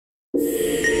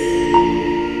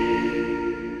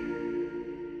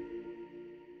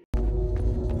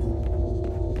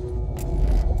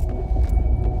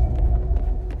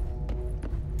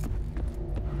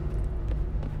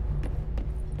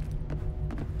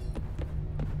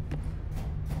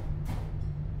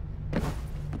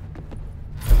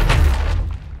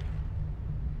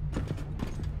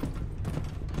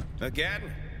Again?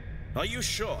 Are you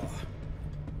sure?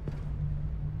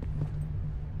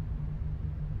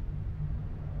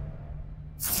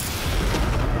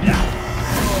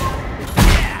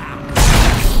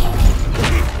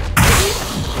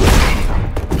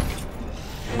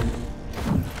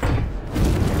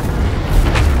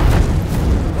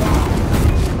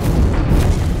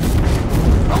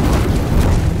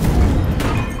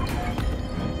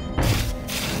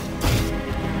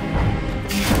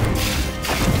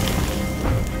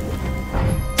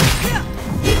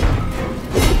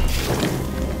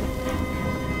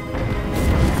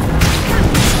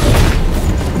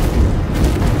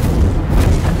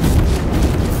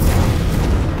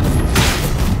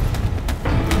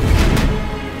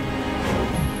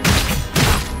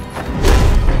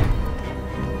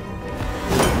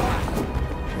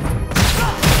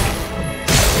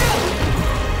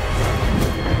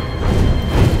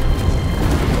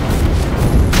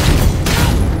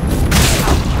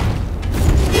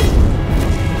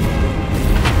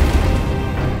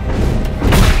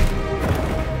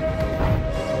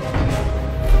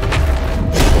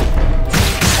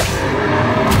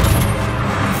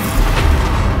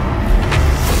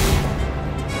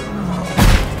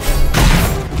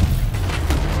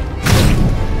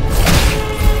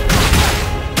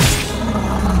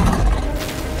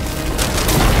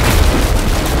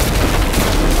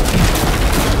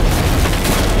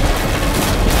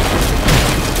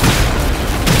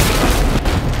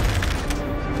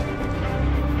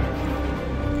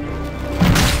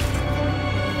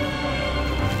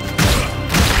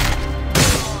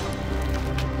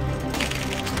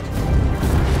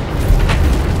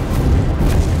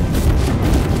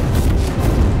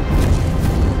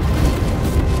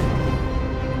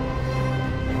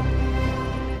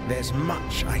 There's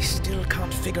much I still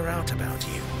can't figure out about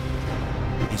you.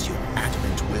 Is your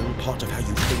adamant will part of how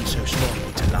you cling so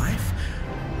strongly to life?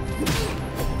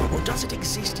 Or does it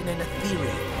exist in an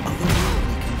ethereal,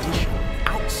 otherworldly condition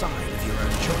outside of your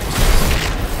own choice?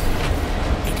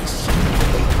 It is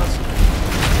simply puzzling.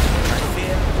 I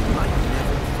fear I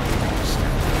never fully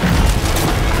understand.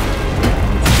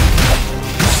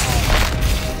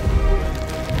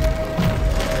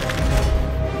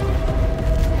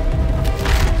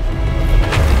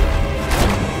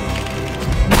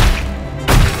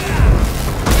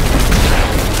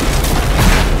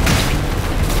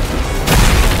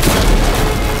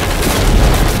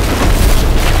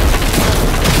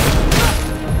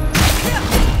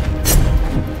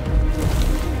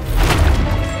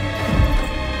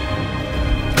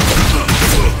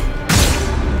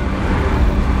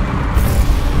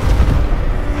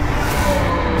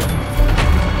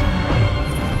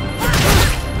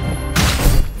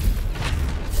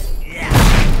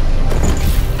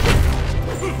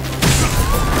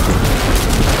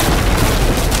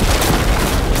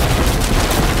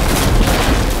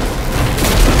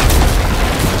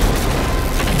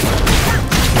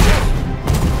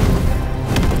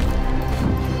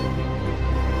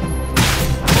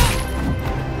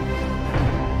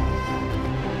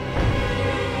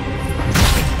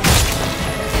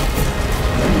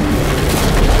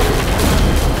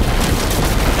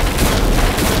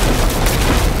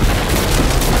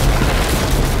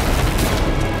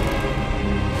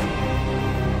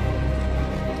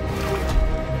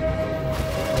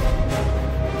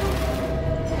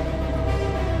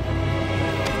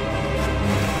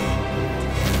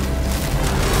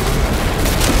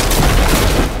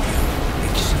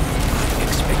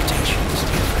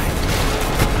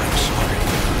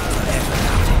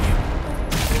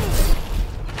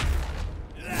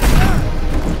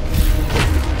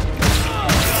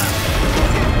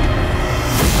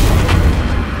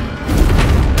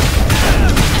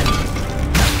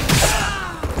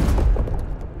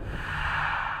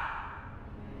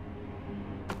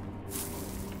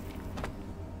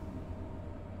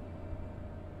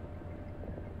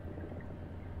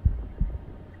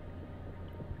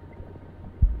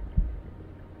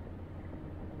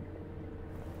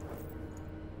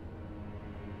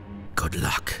 Good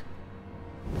luck.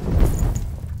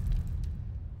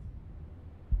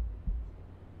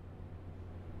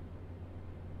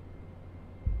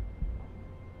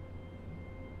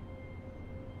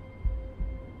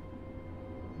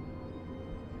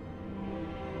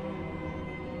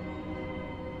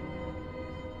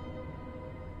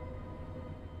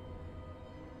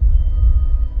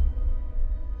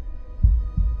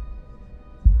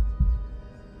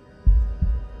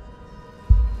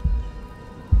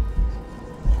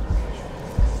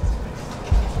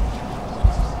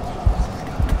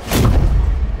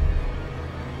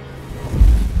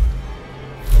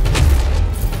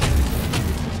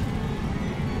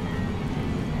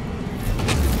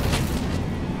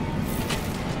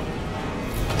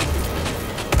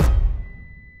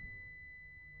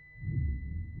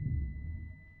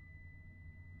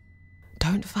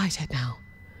 can't fight it now.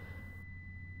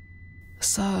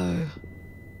 So,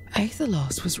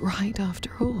 Aetherlos was right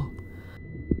after all.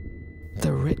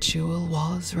 The ritual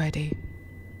was ready.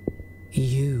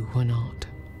 You were not.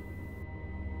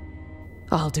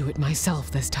 I'll do it myself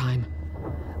this time.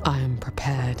 I am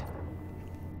prepared.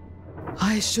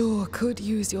 I sure could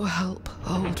use your help,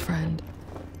 old friend.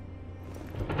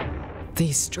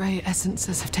 These stray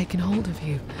essences have taken hold of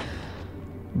you,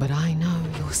 but I know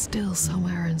you're still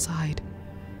somewhere inside.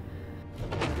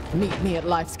 Meet me at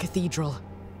life's cathedral,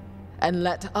 and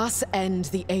let us end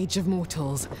the Age of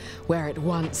Mortals where it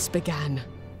once began.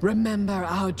 Remember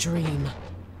our dream.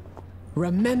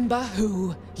 Remember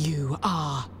who you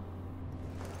are.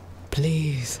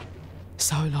 Please,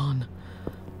 Solon,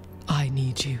 I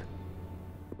need you.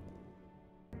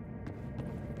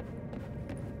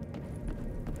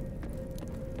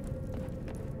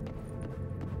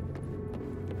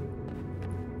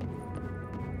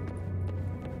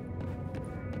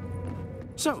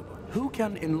 So, who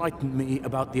can enlighten me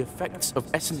about the effects of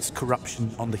essence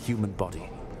corruption on the human body?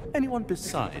 Anyone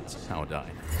besides Howdine?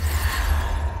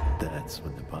 That's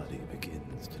when the body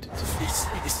begins to This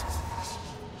is...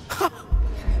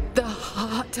 The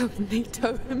heart of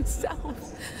Nato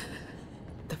himself.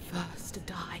 The first to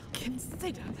die.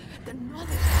 Consider the knowledge.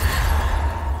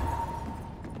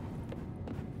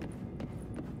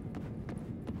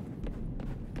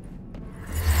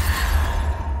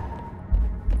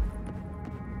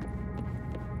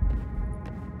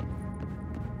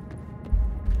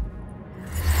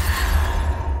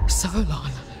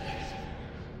 Solon.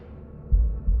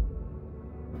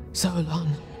 Solon,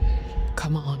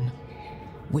 come on.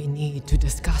 We need to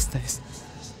discuss this.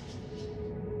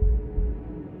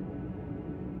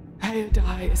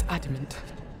 Howdine is adamant.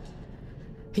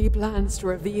 He plans to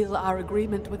reveal our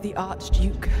agreement with the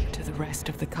Archduke to the rest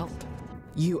of the cult.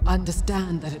 You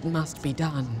understand that it must be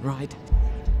done, right?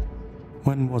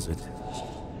 When was it?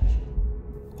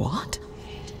 What?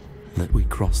 That we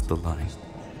crossed the line?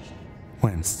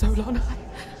 When? Solon,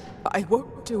 I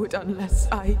won't do it unless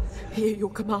I hear your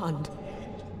command.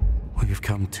 We've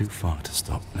come too far to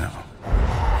stop now.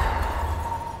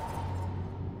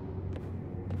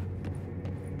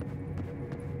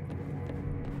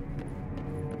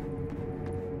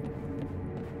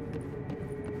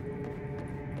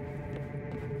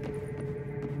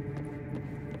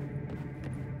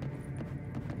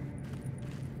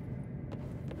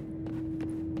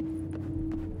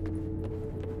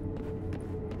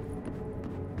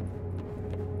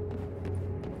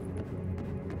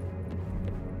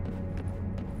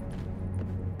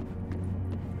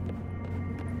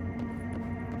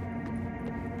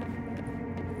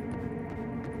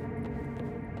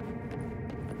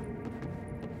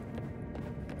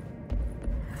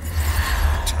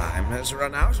 Has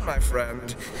run out, my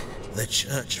friend. The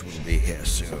church will be here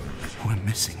soon. We're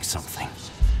missing something.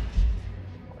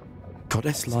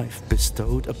 Goddess life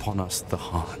bestowed upon us the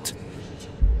heart.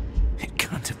 It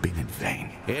can't have been in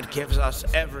vain. It gives us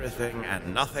everything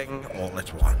and nothing all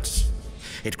at once.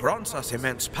 It grants us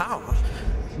immense power,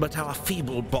 but our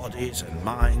feeble bodies and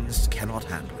minds cannot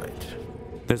handle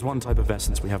it. There's one type of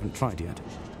essence we haven't tried yet.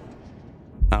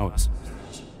 Ours.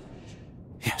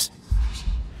 Yes,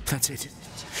 that's it.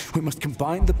 We must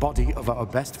combine the body of our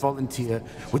best volunteer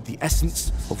with the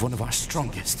essence of one of our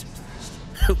strongest.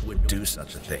 Who would do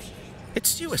such a thing? It's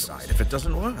suicide if it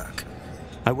doesn't work.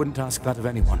 I wouldn't ask that of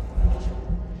anyone.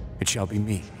 It shall be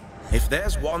me. If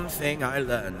there's one thing I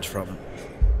learned from...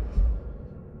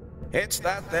 it's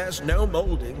that there's no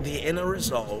molding the inner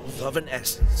resolve of an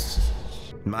essence.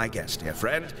 My guess, dear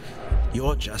friend,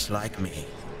 you're just like me.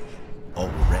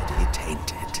 Already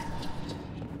tainted.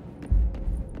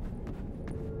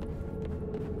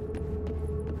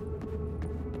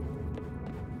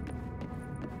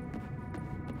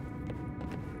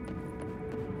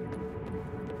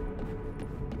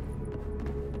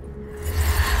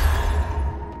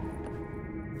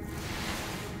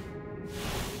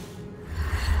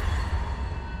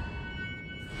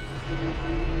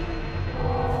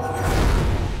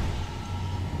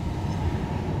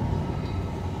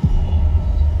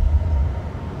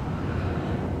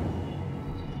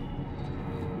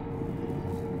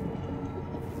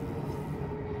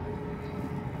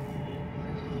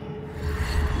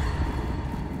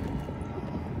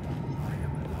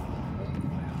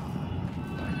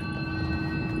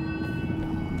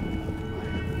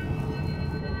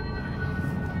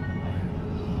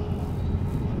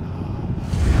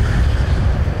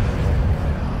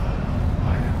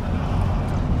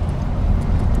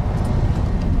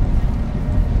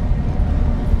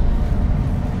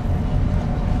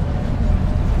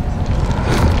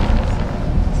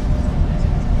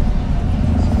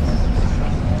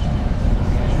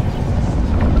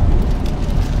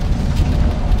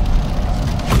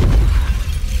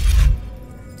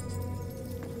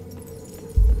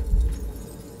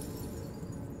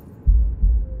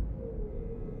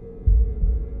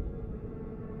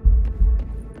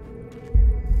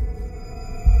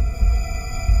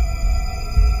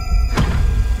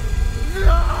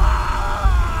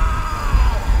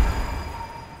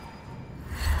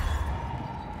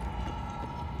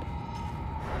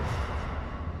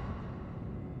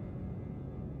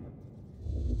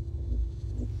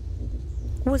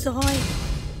 Was I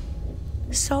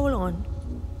Solon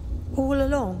all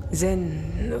along?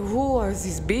 Then who are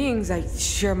these beings I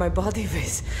share my body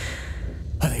with?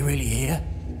 Are they really here?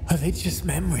 Are they just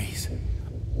memories?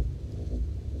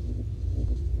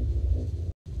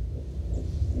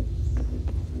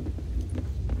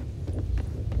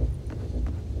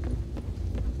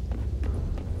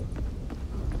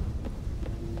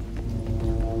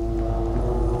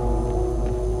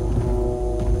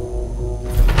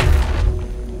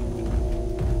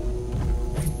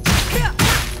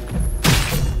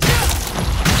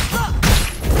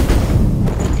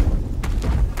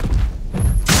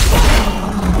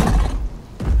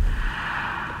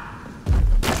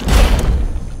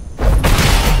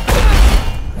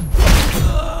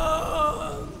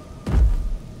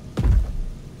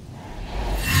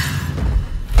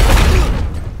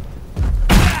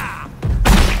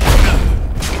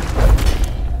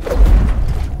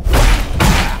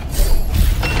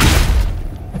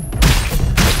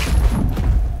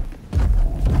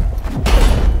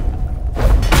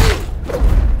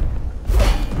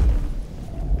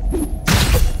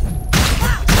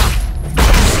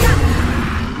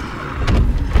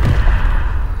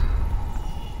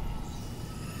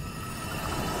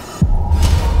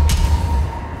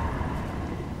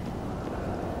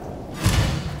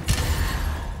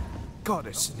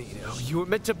 Goddess, Nino, you were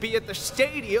meant to be at the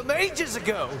stadium ages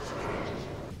ago!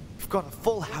 We've got a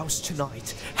full house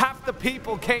tonight. Half the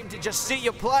people came to just see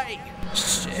you play!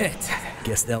 Shit.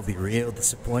 Guess they'll be real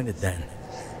disappointed then.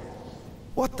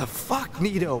 What the fuck,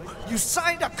 Nino? You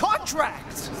signed a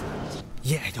contract!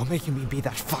 Yeah, you're making me be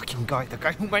that fucking guy, the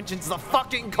guy who mentions the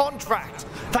fucking contract!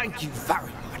 Thank you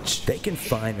very much. They can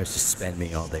fine or suspend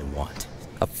me all they want.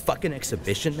 A fucking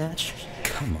exhibition match?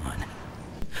 Come on.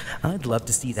 I'd love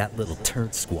to see that little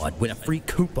turd squad win a free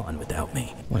coupon without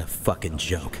me. What a fucking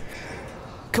joke.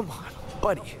 Come on,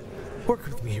 buddy. Work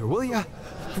with me here, will ya?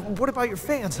 What about your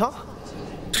fans, huh?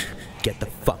 Get the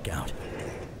fuck out.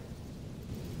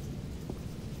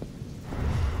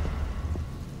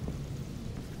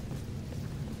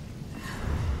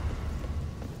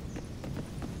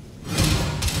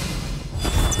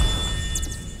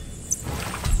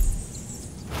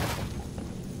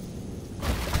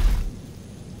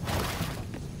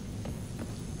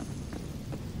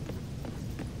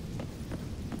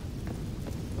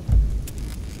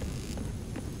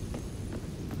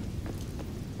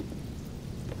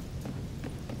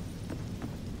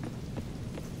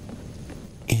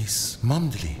 Is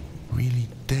Mumdly really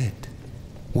dead?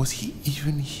 Was he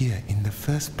even here in the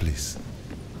first place?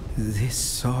 This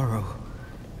sorrow,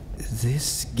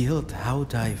 this guilt, how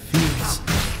I feels,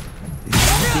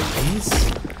 it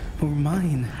is or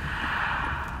mine?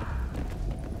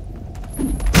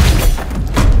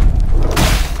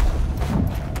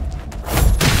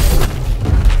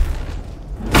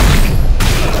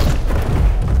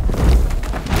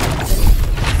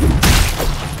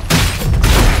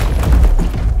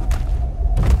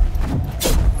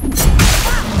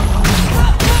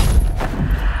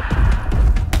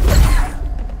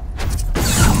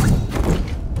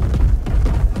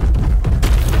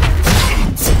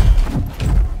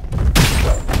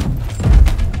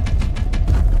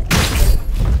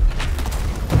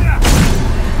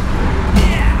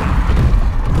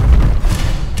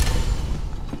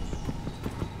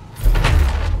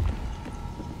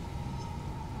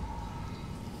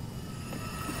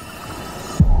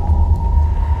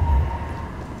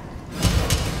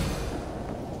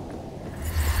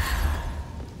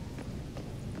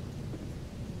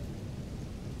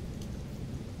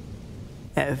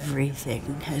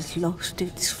 Everything has lost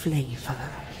its flavor,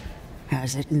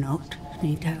 has it not,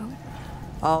 Nito?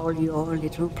 All your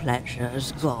little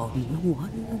pleasures gone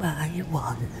one by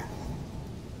one.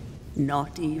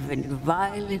 Not even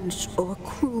violence or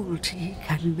cruelty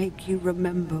can make you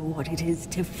remember what it is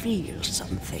to feel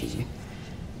something.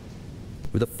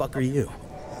 Who the fuck are you?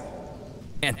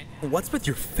 And what's with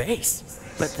your face?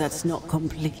 But that's not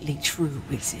completely true,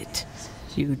 is it?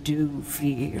 You do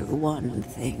feel one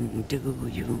thing, do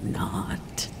you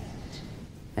not?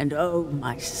 And oh,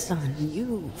 my son,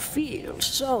 you feel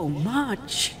so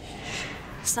much.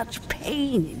 Such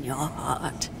pain in your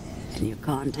heart, and you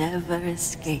can't ever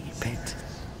escape it.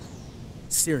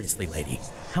 Seriously, lady,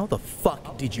 how the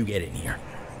fuck did you get in here?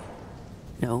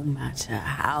 No matter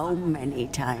how many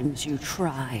times you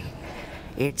try,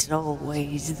 it's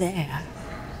always there,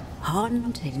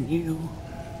 haunting you.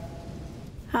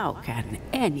 How can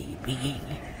any being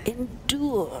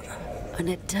endure an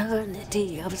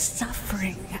eternity of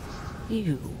suffering?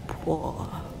 You poor,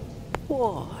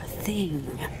 poor thing.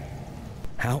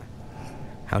 How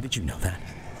did you know that?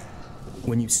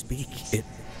 When you speak,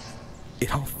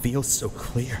 It all feels so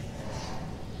clear.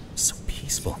 So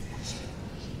peaceful.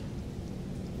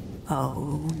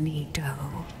 Oh, Nito.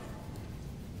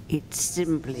 It's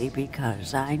simply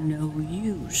because I know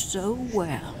you so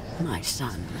well, my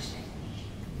son.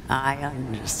 I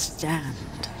understand.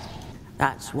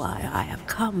 That's why I have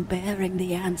come bearing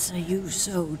the answer you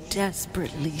so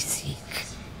desperately seek.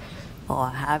 Or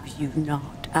have you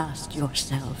not asked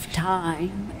yourself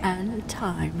time and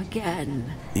time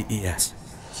again? Yes,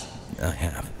 I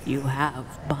have. You have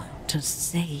but to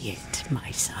say it,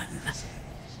 my son.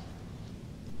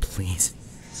 Please,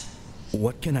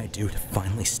 what can I do to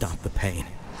finally stop the pain?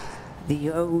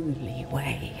 The only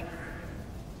way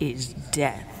is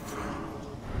death.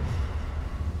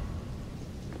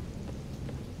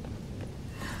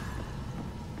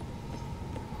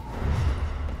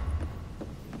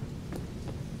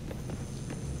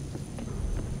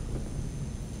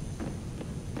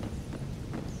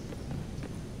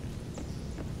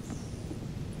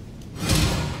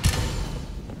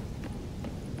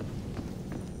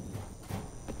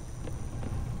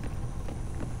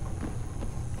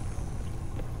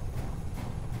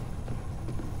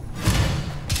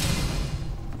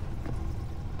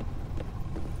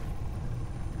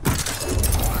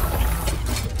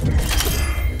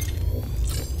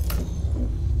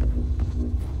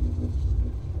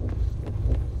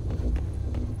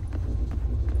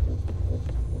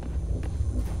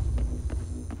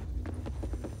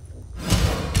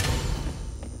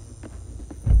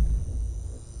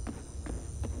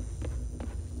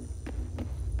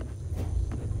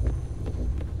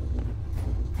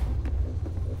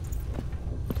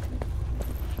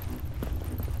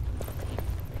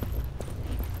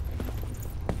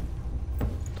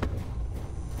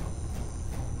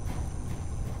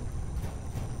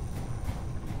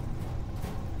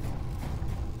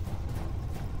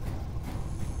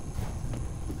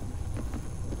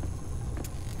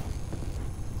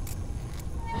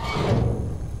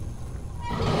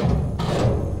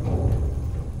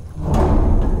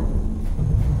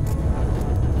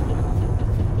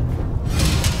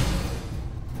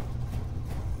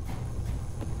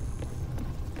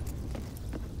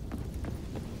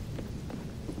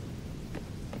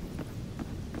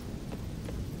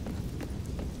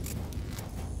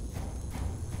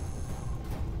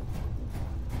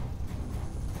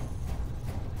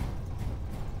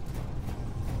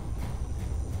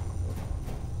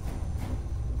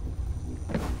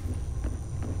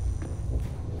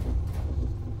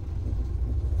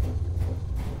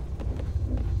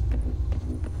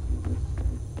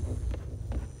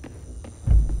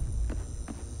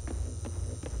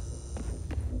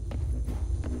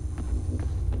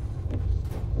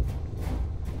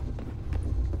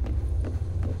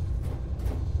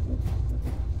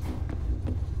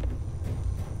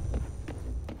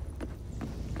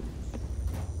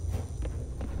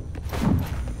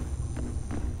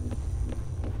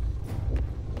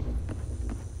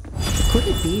 Could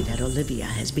it be that Olivia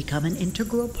has become an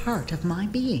integral part of my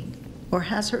being? Or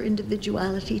has her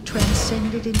individuality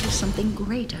transcended into something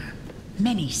greater?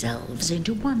 Many selves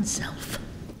into one self.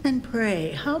 And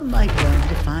pray, how might one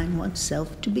define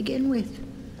oneself to begin with?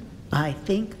 I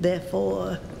think,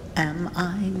 therefore, am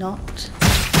I not?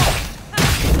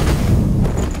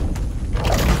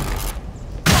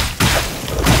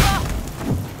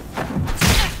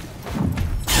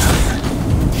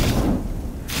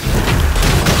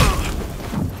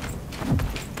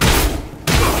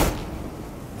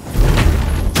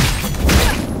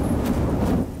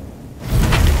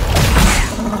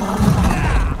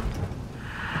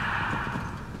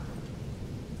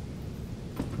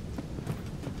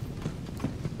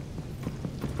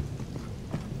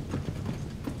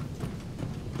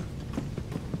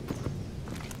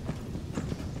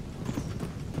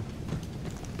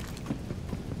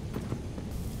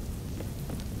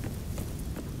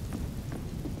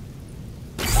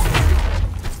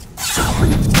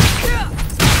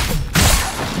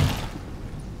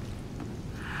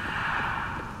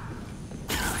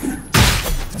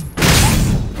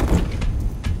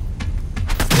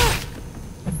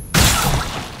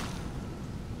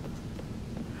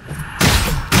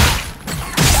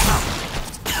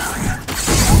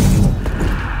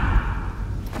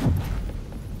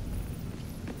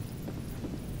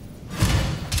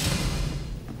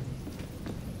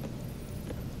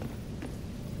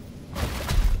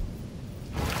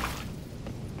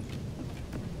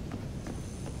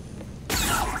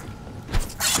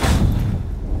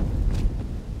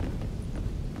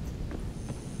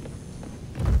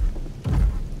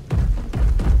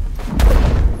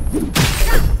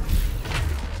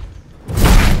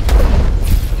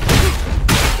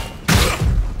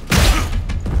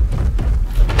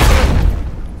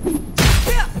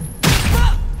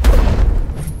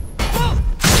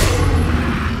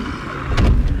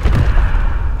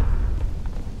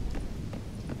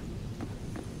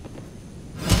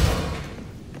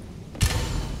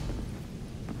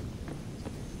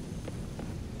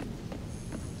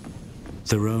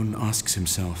 Theron asks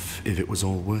himself if it was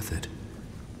all worth it.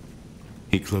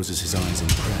 He closes his eyes in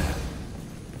prayer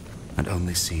and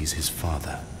only sees his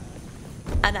father.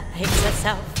 Anna hates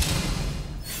herself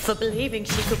for believing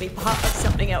she could be part of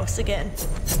something else again.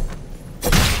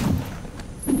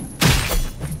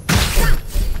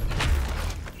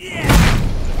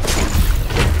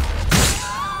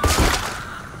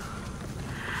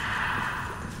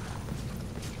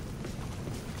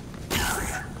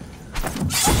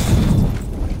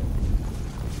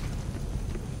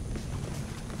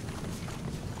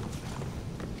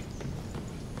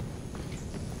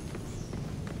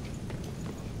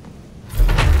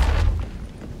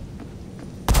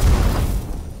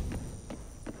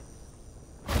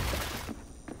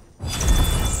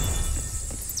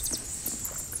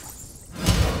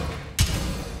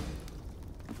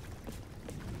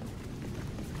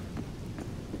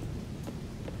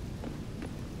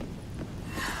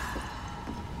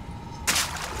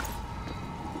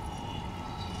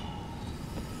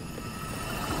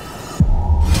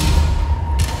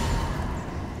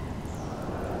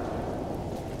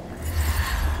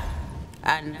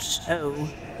 And so,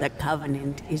 the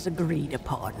Covenant is agreed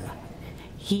upon.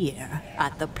 Here,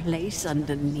 at the place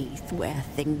underneath where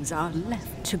things are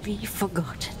left to be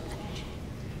forgotten.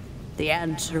 The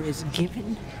answer is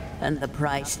given, and the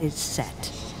price is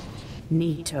set.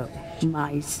 Nito,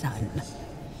 my son,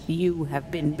 you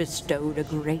have been bestowed a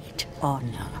great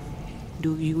honor.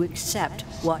 Do you accept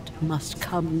what must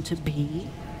come to be?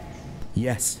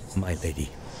 Yes, my lady.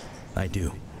 I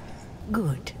do.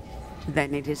 Good.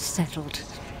 Then it is settled.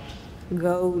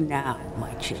 Go now,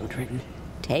 my children.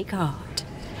 Take heart,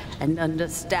 and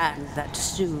understand that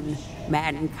soon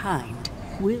mankind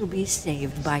will be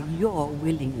saved by your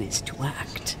willingness to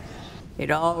act. It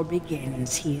all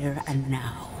begins here and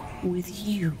now, with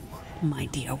you, my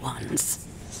dear ones.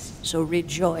 So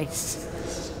rejoice,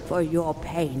 for your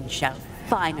pain shall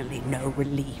finally know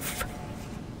relief.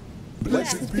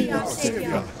 Blessed be our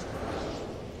Savior.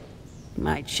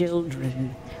 My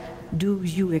children, do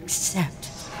you accept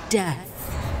death?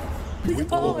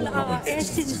 With all our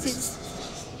essences.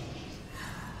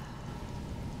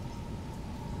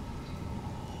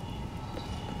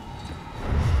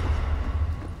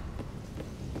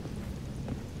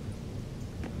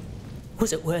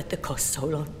 Was it worth the cost so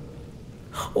long?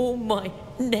 All my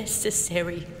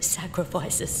necessary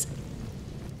sacrifices.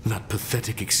 That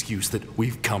pathetic excuse that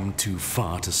we've come too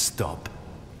far to stop.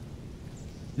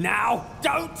 Now,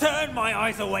 don't turn my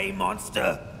eyes away,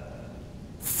 monster!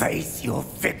 Face your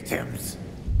victims!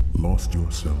 Lost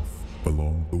yourself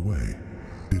along the way,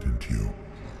 didn't you?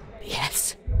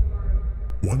 Yes.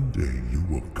 One day you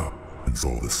woke up and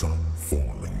saw the sun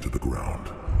falling to the ground,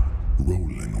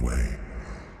 rolling away,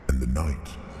 and the night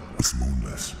was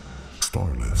moonless,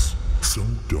 starless, so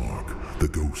dark the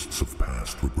ghosts of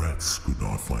past regrets could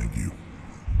not find you.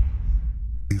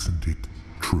 Isn't it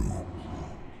true?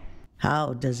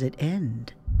 How does it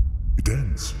end? It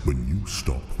ends when you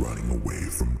stop running away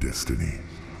from destiny.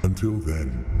 Until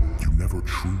then, you never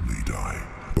truly die,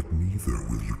 but neither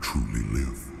will you truly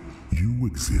live. You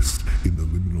exist in the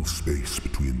liminal space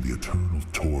between the eternal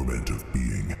torment of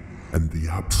being and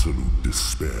the absolute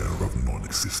despair of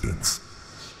non-existence.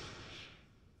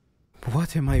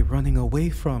 What am I running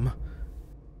away from?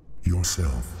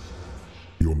 Yourself.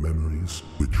 Your memories,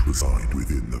 which reside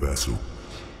within the vessel.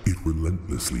 It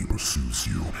relentlessly pursues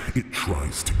you. It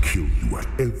tries to kill you at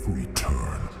every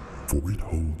turn, for it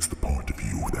holds the part of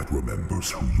you that remembers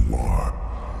who you are.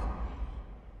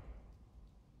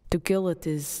 To kill it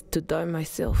is to die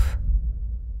myself.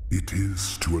 It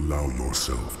is to allow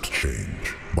yourself to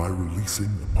change by releasing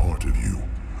a part of you,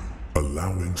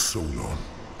 allowing Solon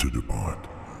to depart.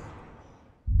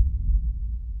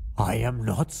 I am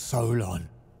not Solon.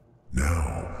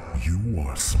 Now, you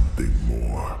are something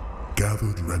more.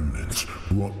 Gathered remnants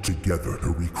brought together to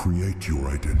recreate your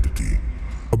identity.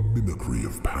 A mimicry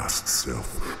of past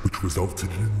self, which resulted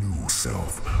in a new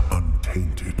self,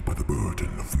 untainted by the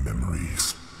burden of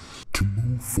memories. To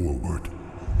move forward,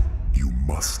 you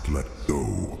must let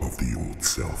go of the old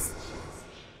self.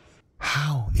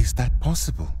 How is that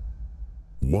possible?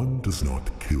 One does not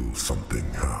kill something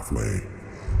halfway.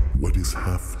 What is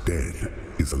half dead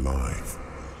is alive.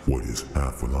 What is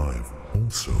half alive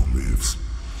also lives.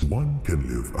 One can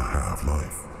live a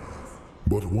half-life,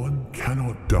 but one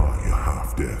cannot die a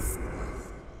half-death.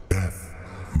 Death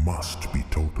must be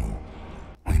total.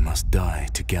 We must die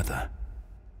together.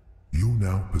 You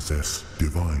now possess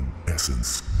divine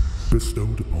essence,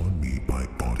 bestowed upon me by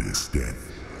Goddess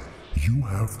Death. You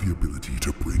have the ability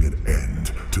to bring an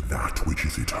end to that which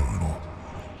is eternal.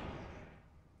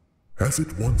 As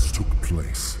it once took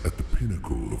place at the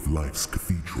pinnacle of life's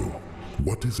cathedral,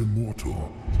 what is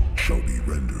immortal shall be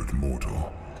rendered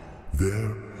mortal.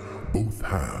 There, both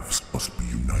halves must be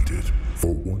united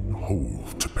for one whole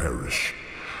to perish.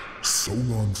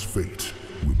 Solon's fate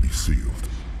will be sealed,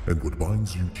 and what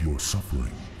binds you to your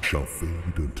suffering shall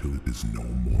fade until it is no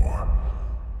more.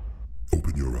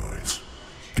 Open your eyes.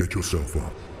 Get yourself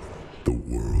up. The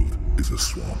world is a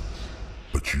swamp,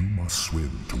 but you must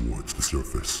swim towards the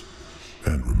surface.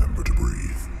 And remember to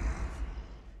breathe.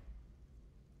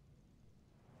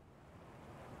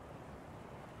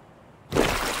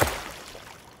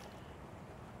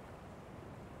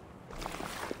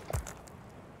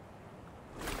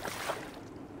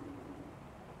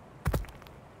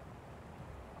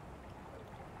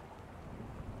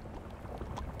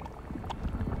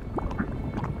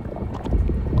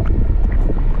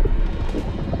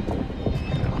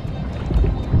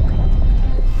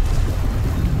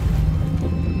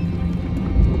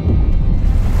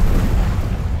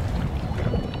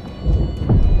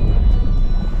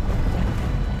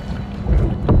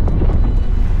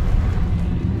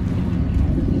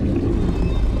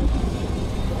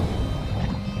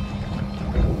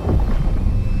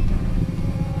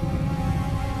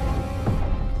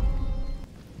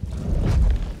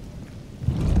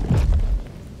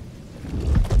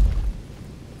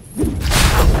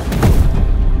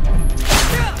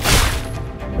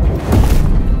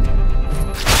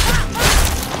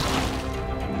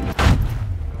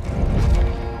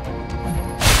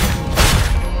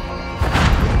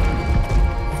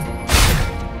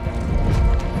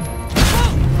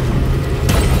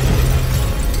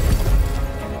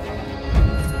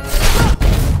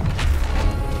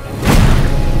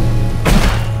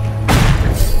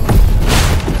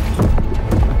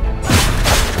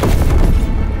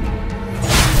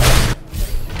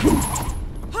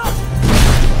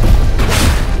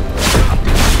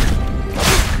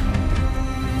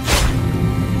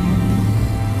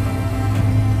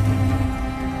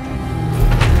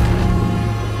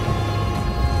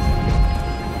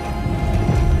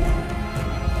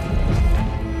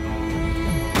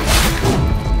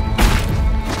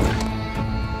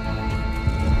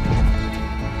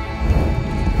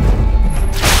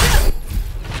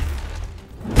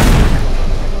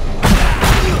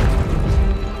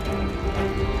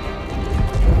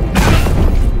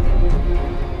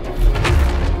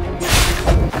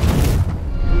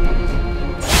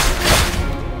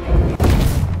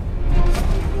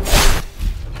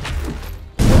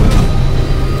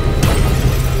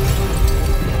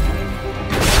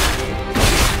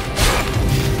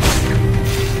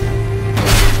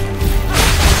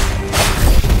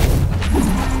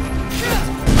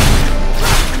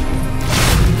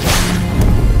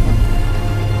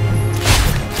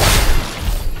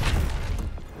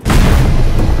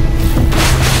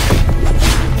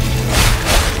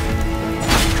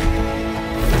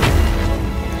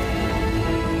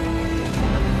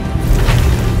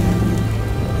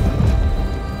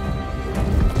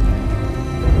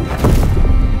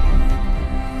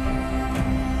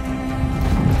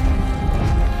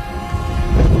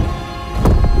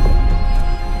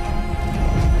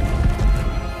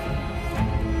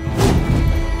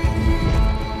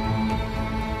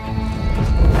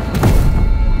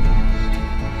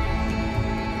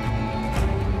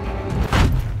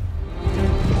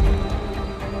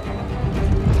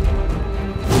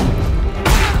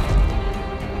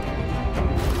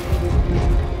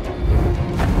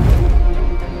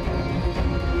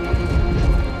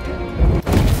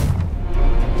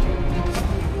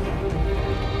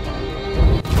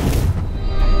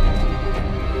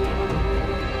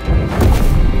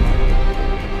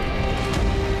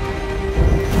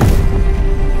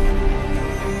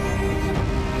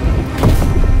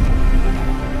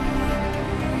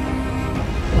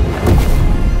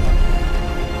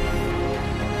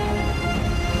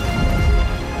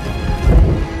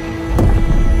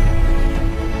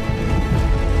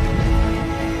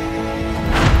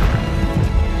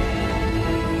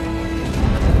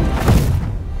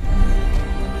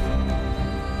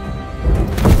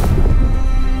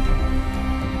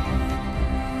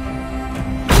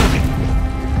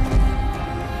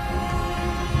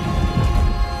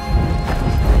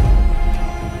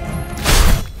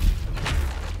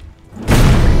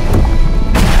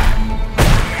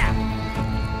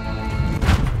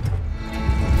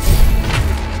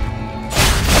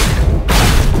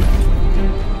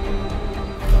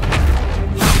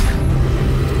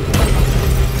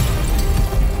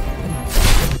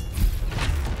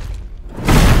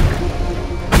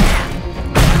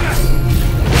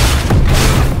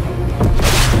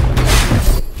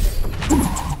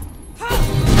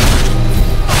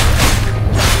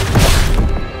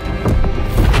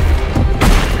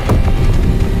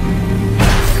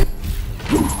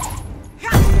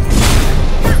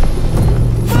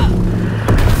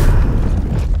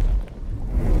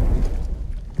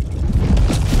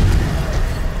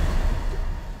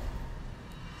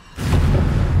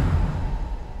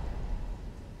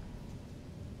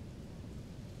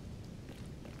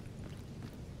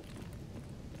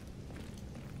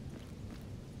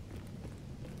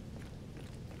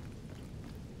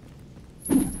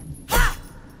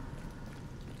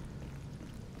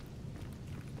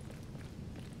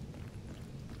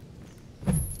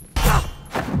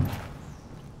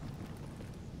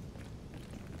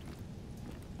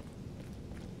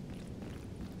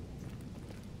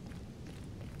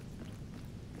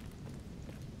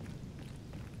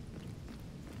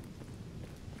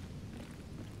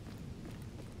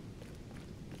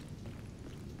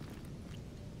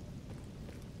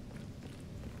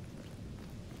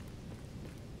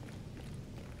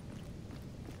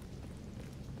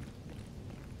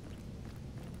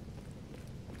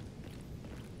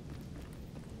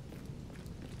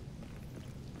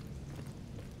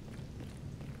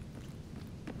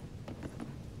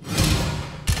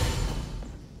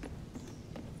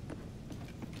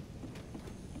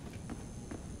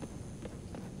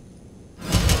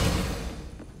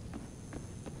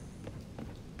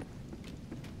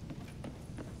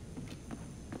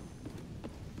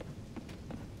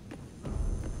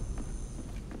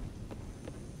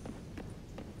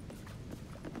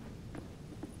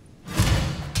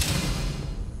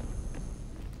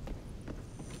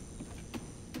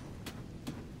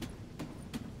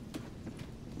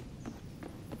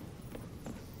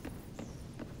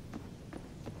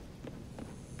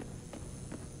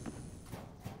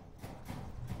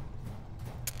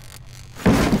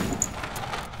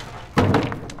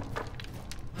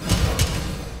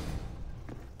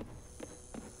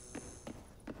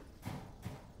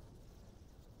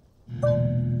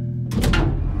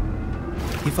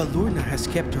 If Alurna has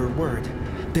kept her word,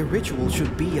 the ritual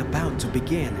should be about to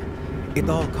begin. It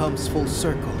all comes full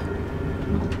circle.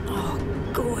 Oh,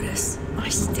 goddess. I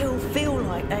still feel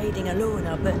like aiding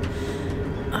Alurna, but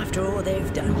after all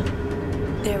they've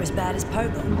done, they're as bad as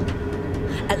Pogo.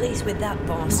 At least with that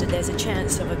bastard, there's a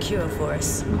chance of a cure for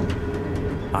us.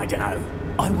 I don't know.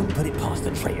 I wouldn't put it past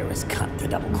the traitorous cunt to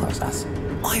double-cross us.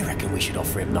 I reckon we should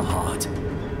offer him the heart.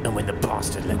 And when the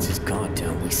bastard lets his guard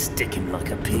down, we stick him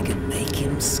like a pig and make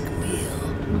him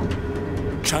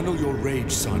squeal. Channel your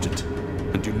rage, Sergeant,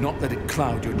 and do not let it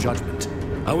cloud your judgment.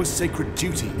 Our sacred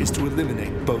duty is to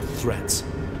eliminate both threats.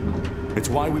 It's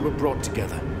why we were brought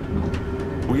together.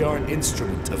 We are an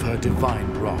instrument of her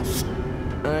divine wrath.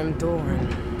 I'm torn.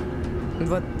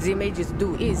 What the mages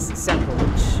do is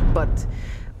sacrilege, but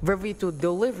were we to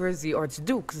deliver the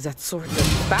Archduke that sort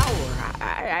of power,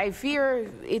 I fear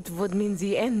it would mean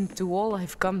the end to all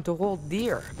I've come to hold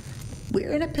dear.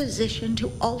 We're in a position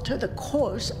to alter the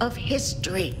course of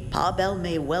history. Pavel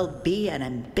may well be an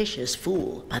ambitious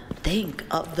fool, but think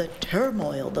of the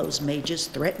turmoil those mages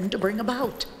threaten to bring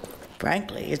about.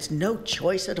 Frankly, it's no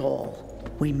choice at all.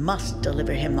 We must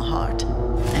deliver him the heart,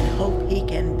 and hope he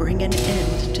can bring an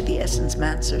end to the Essence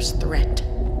Mancer's threat.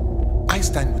 I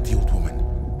stand with the old woman.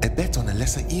 A bet on a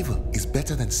lesser evil is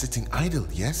better than sitting idle,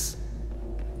 yes?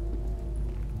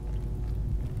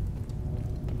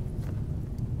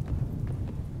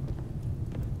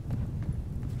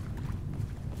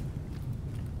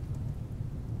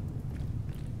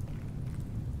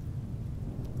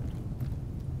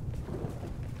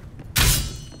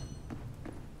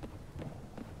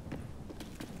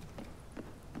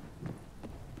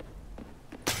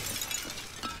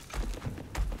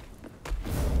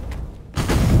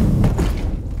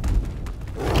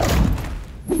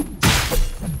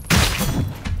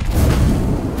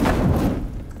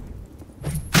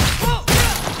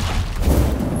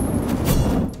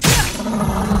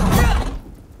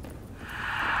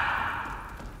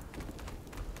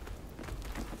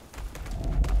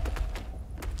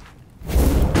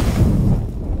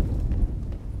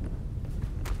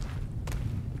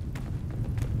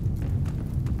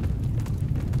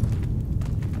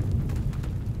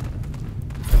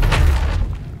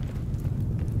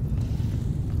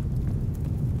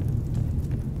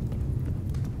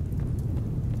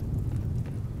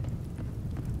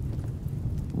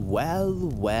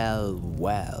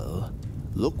 Well.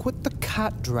 Look what the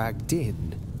cat dragged in.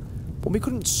 When we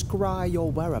couldn't scry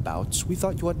your whereabouts, we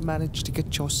thought you had managed to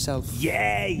get yourself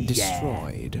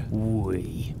destroyed.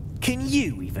 Can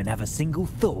you even have a single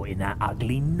thought in that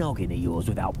ugly noggin of yours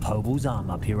without Poble's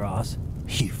arm up your ass?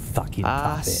 You fucking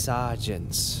puppet.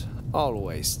 Sergeants.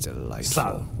 Always delightful.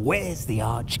 So, where's the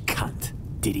arch cunt?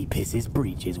 Did he piss his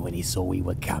breeches when he saw we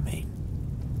were coming?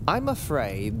 I'm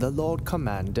afraid the Lord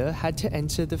Commander had to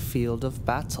enter the field of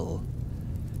battle.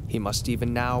 He must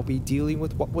even now be dealing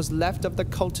with what was left of the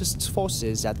cultists'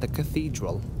 forces at the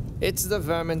cathedral. It's the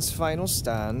vermin's final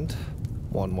stand.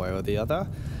 One way or the other,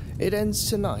 it ends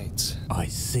tonight. I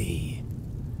see.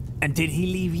 And did he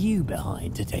leave you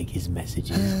behind to take his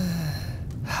messages?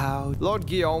 How? Lord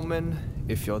Guillaumin,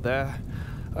 if you're there,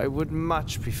 I would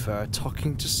much prefer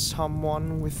talking to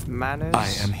someone with manners. I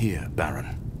am here,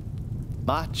 Baron.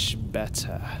 Much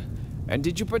better. And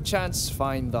did you perchance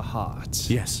find the heart?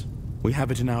 Yes, we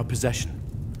have it in our possession.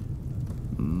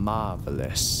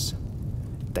 Marvelous.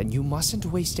 Then you mustn't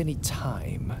waste any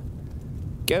time.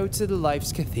 Go to the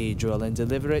Life's Cathedral and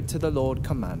deliver it to the Lord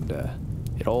Commander.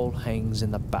 It all hangs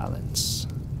in the balance.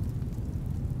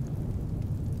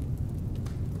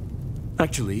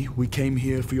 Actually, we came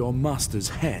here for your master's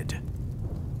head.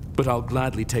 But I'll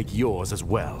gladly take yours as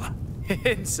well.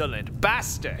 Insolent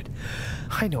bastard!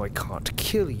 I know I can't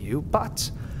kill you, but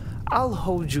I'll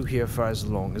hold you here for as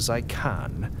long as I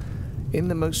can, in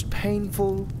the most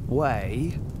painful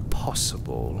way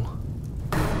possible.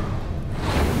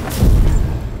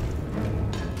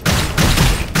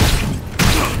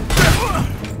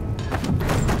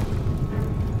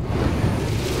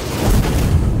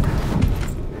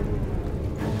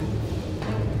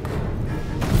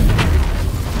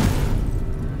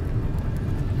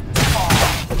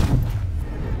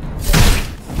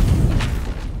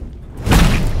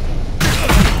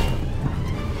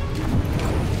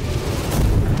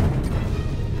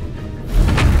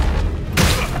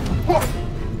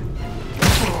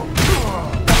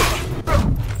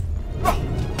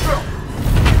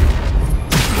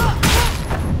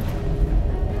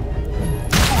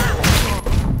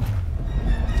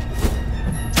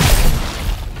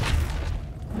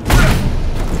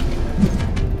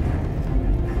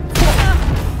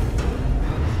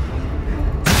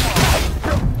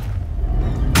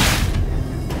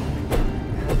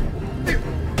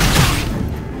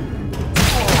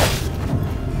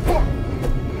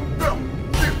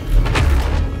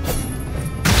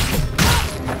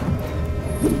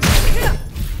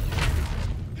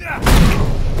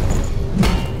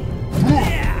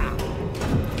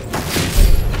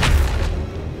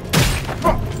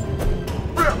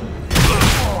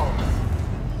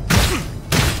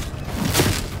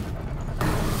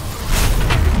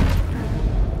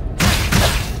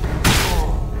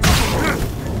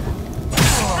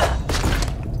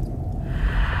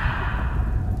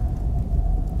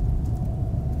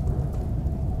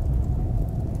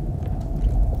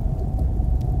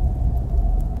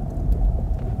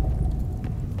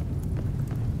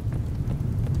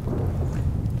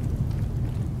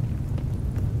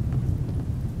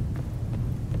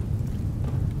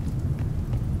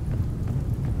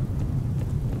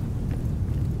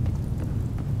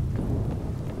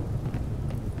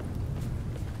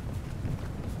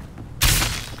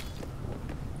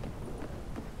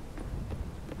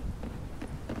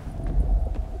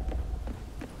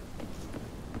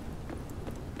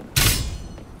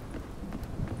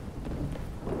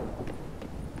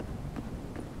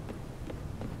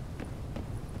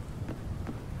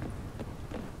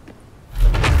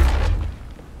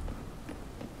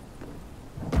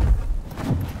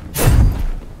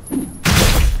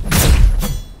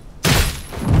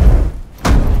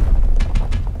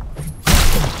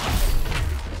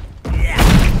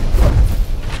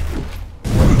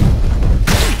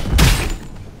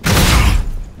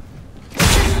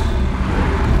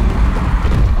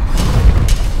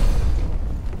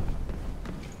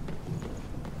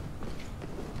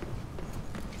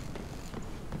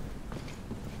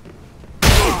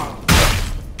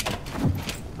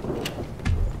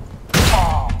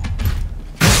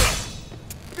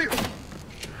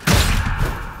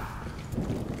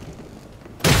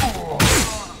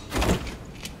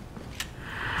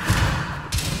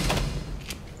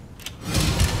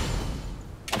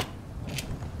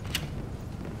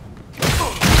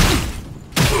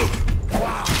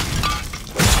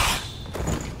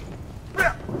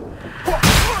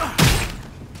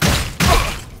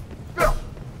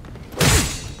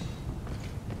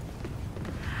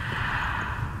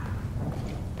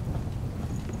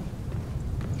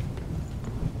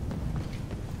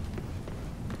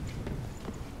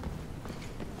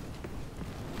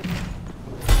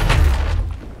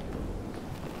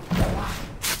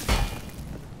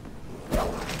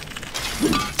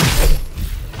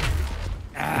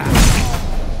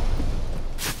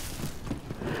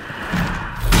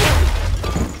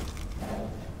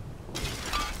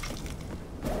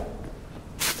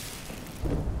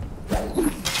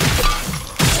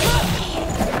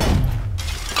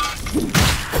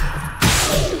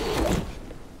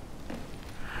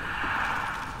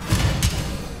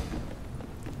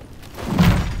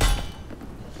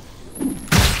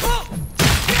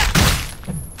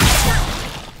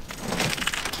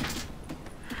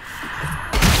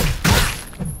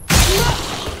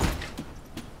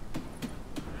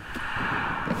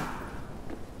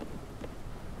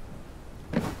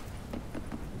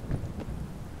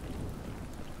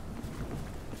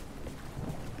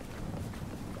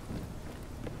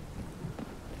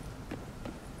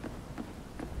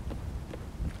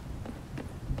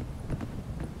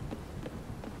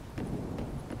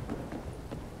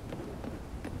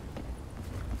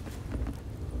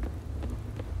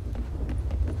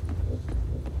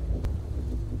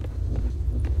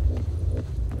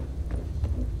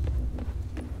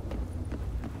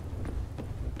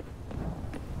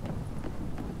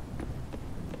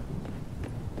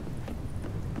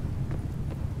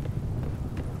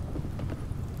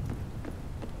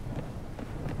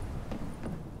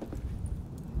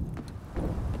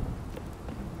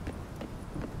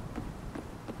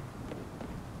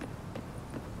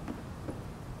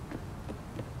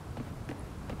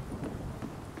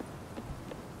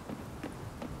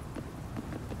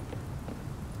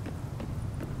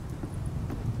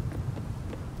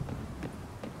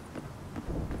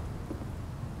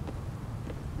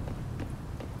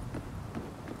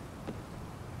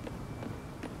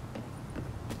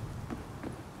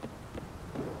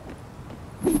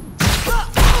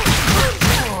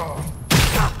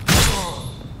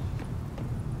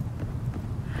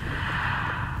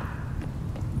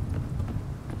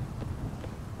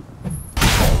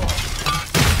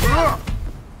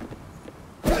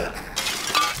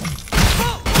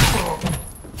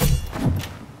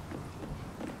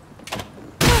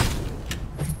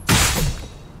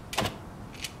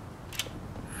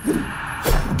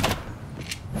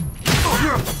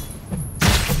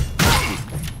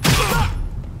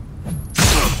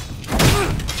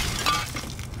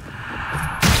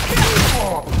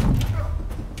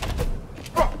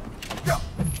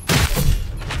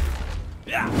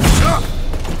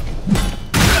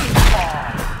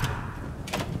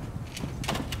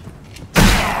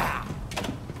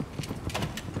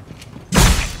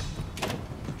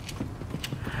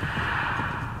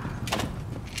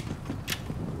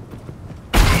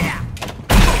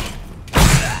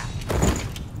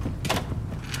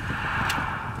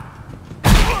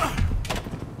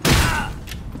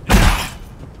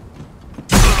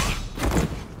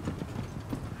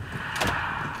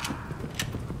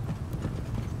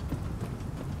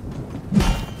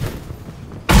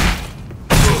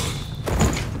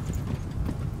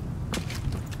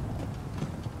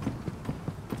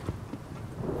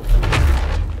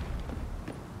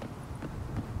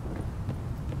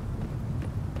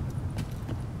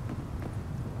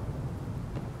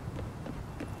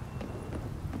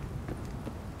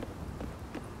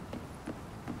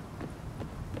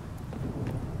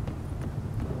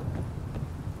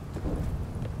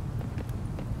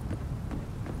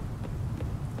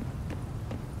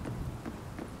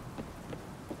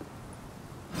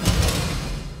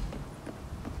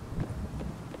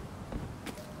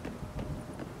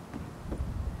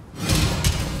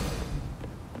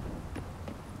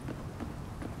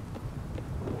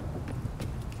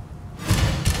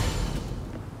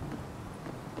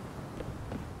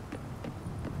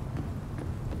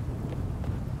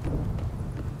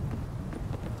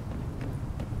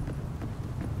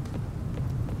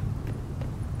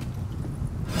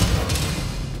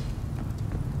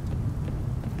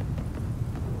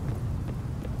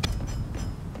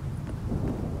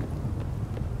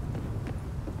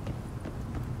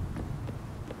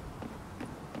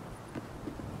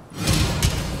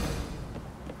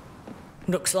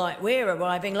 Looks like we're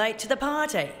arriving late to the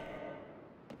party.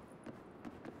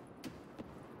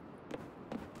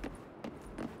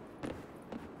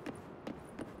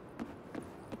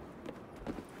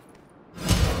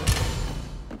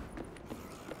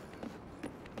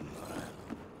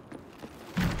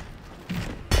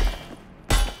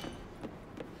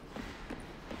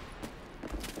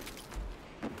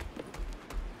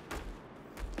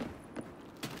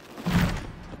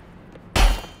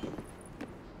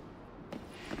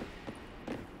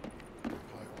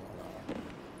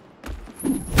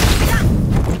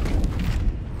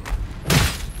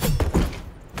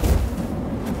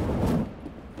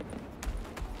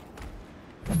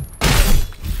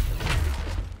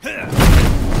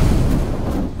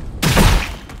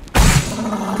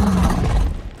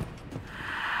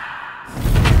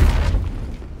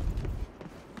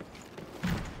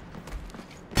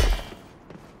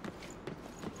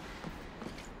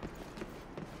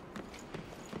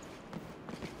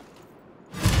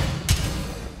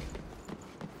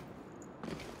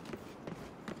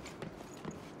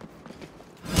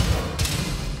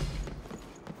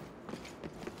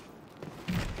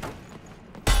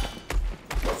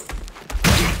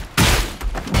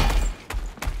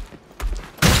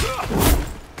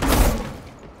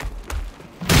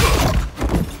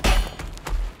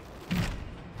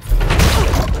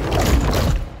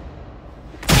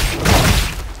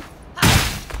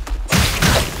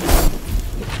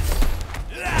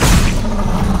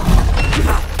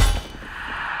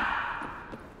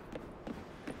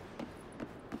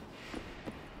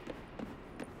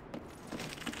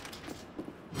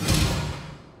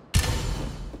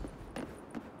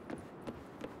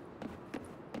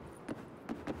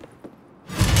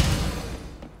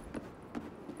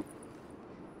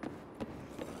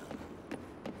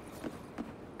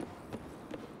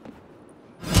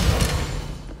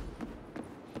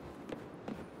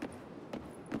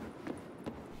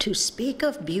 To speak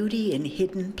of beauty in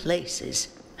hidden places,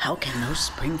 how can those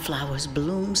spring flowers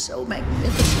bloom so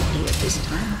magnificently at this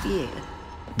time of year?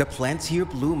 The plants here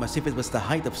bloom as if it was the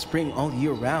height of spring all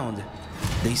year round.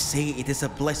 They say it is a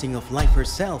blessing of life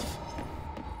herself.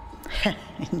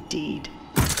 Indeed.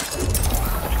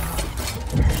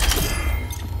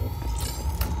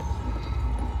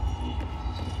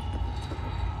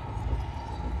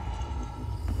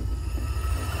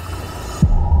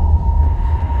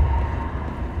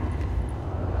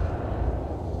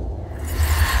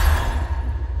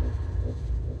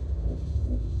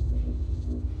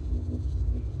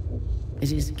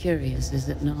 It is curious, is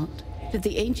it not? That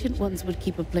the Ancient Ones would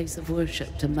keep a place of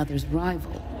worship to Mother's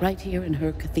rival, right here in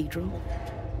her cathedral.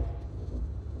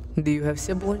 Do you have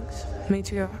siblings,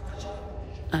 Matriarch?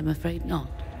 I'm afraid not.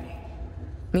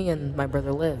 Me and my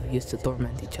brother Lev used to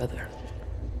torment each other.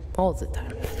 All the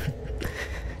time.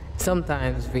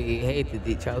 Sometimes we hated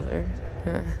each other,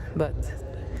 but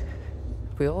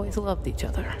we always loved each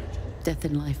other. Death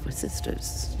and life were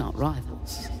sisters, not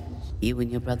rivals. You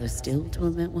and your brother still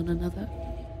torment one another?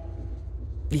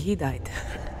 He died.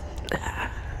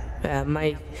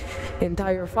 My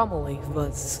entire family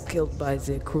was killed by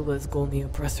the cruelest Golni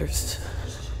oppressors.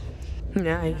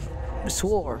 I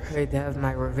swore I'd have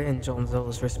my revenge on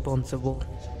those responsible.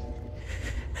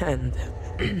 And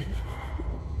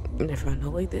I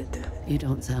finally did. You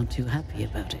don't sound too happy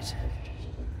about it.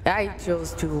 I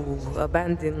chose to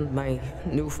abandon my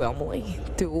new family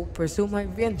to pursue my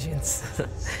vengeance.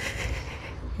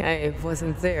 I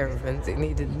wasn't there when they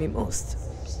needed me most.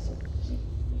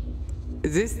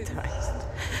 This time,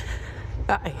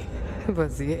 I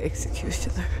was the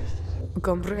executioner.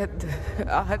 Comrade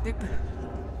Ahadib.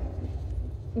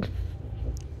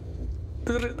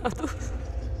 Renato.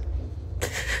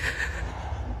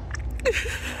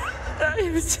 I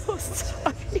am so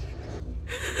sorry.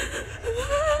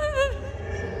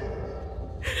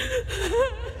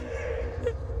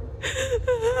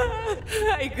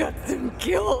 I got them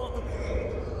killed.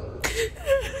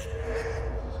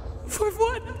 For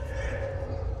what?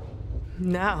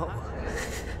 Now,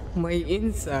 my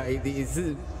inside is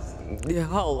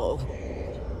hollow.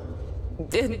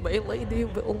 And my lady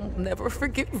will never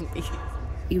forgive me.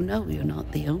 You know you're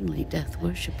not the only death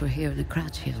worshipper here in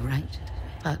Akratya, right?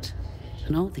 But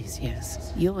in all these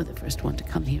years, you're the first one to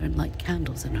come here and light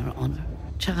candles in her honor.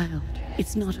 Child,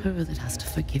 it's not her that has to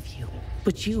forgive you,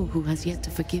 but you who has yet to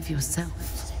forgive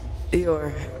yourself.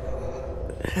 You're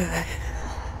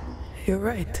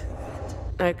right.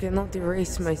 I cannot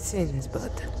erase my sins,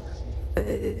 but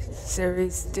there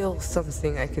is still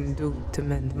something I can do to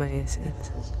mend my essence.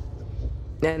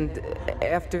 And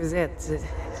after that,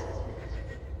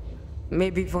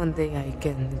 maybe one day I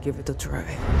can give it a try.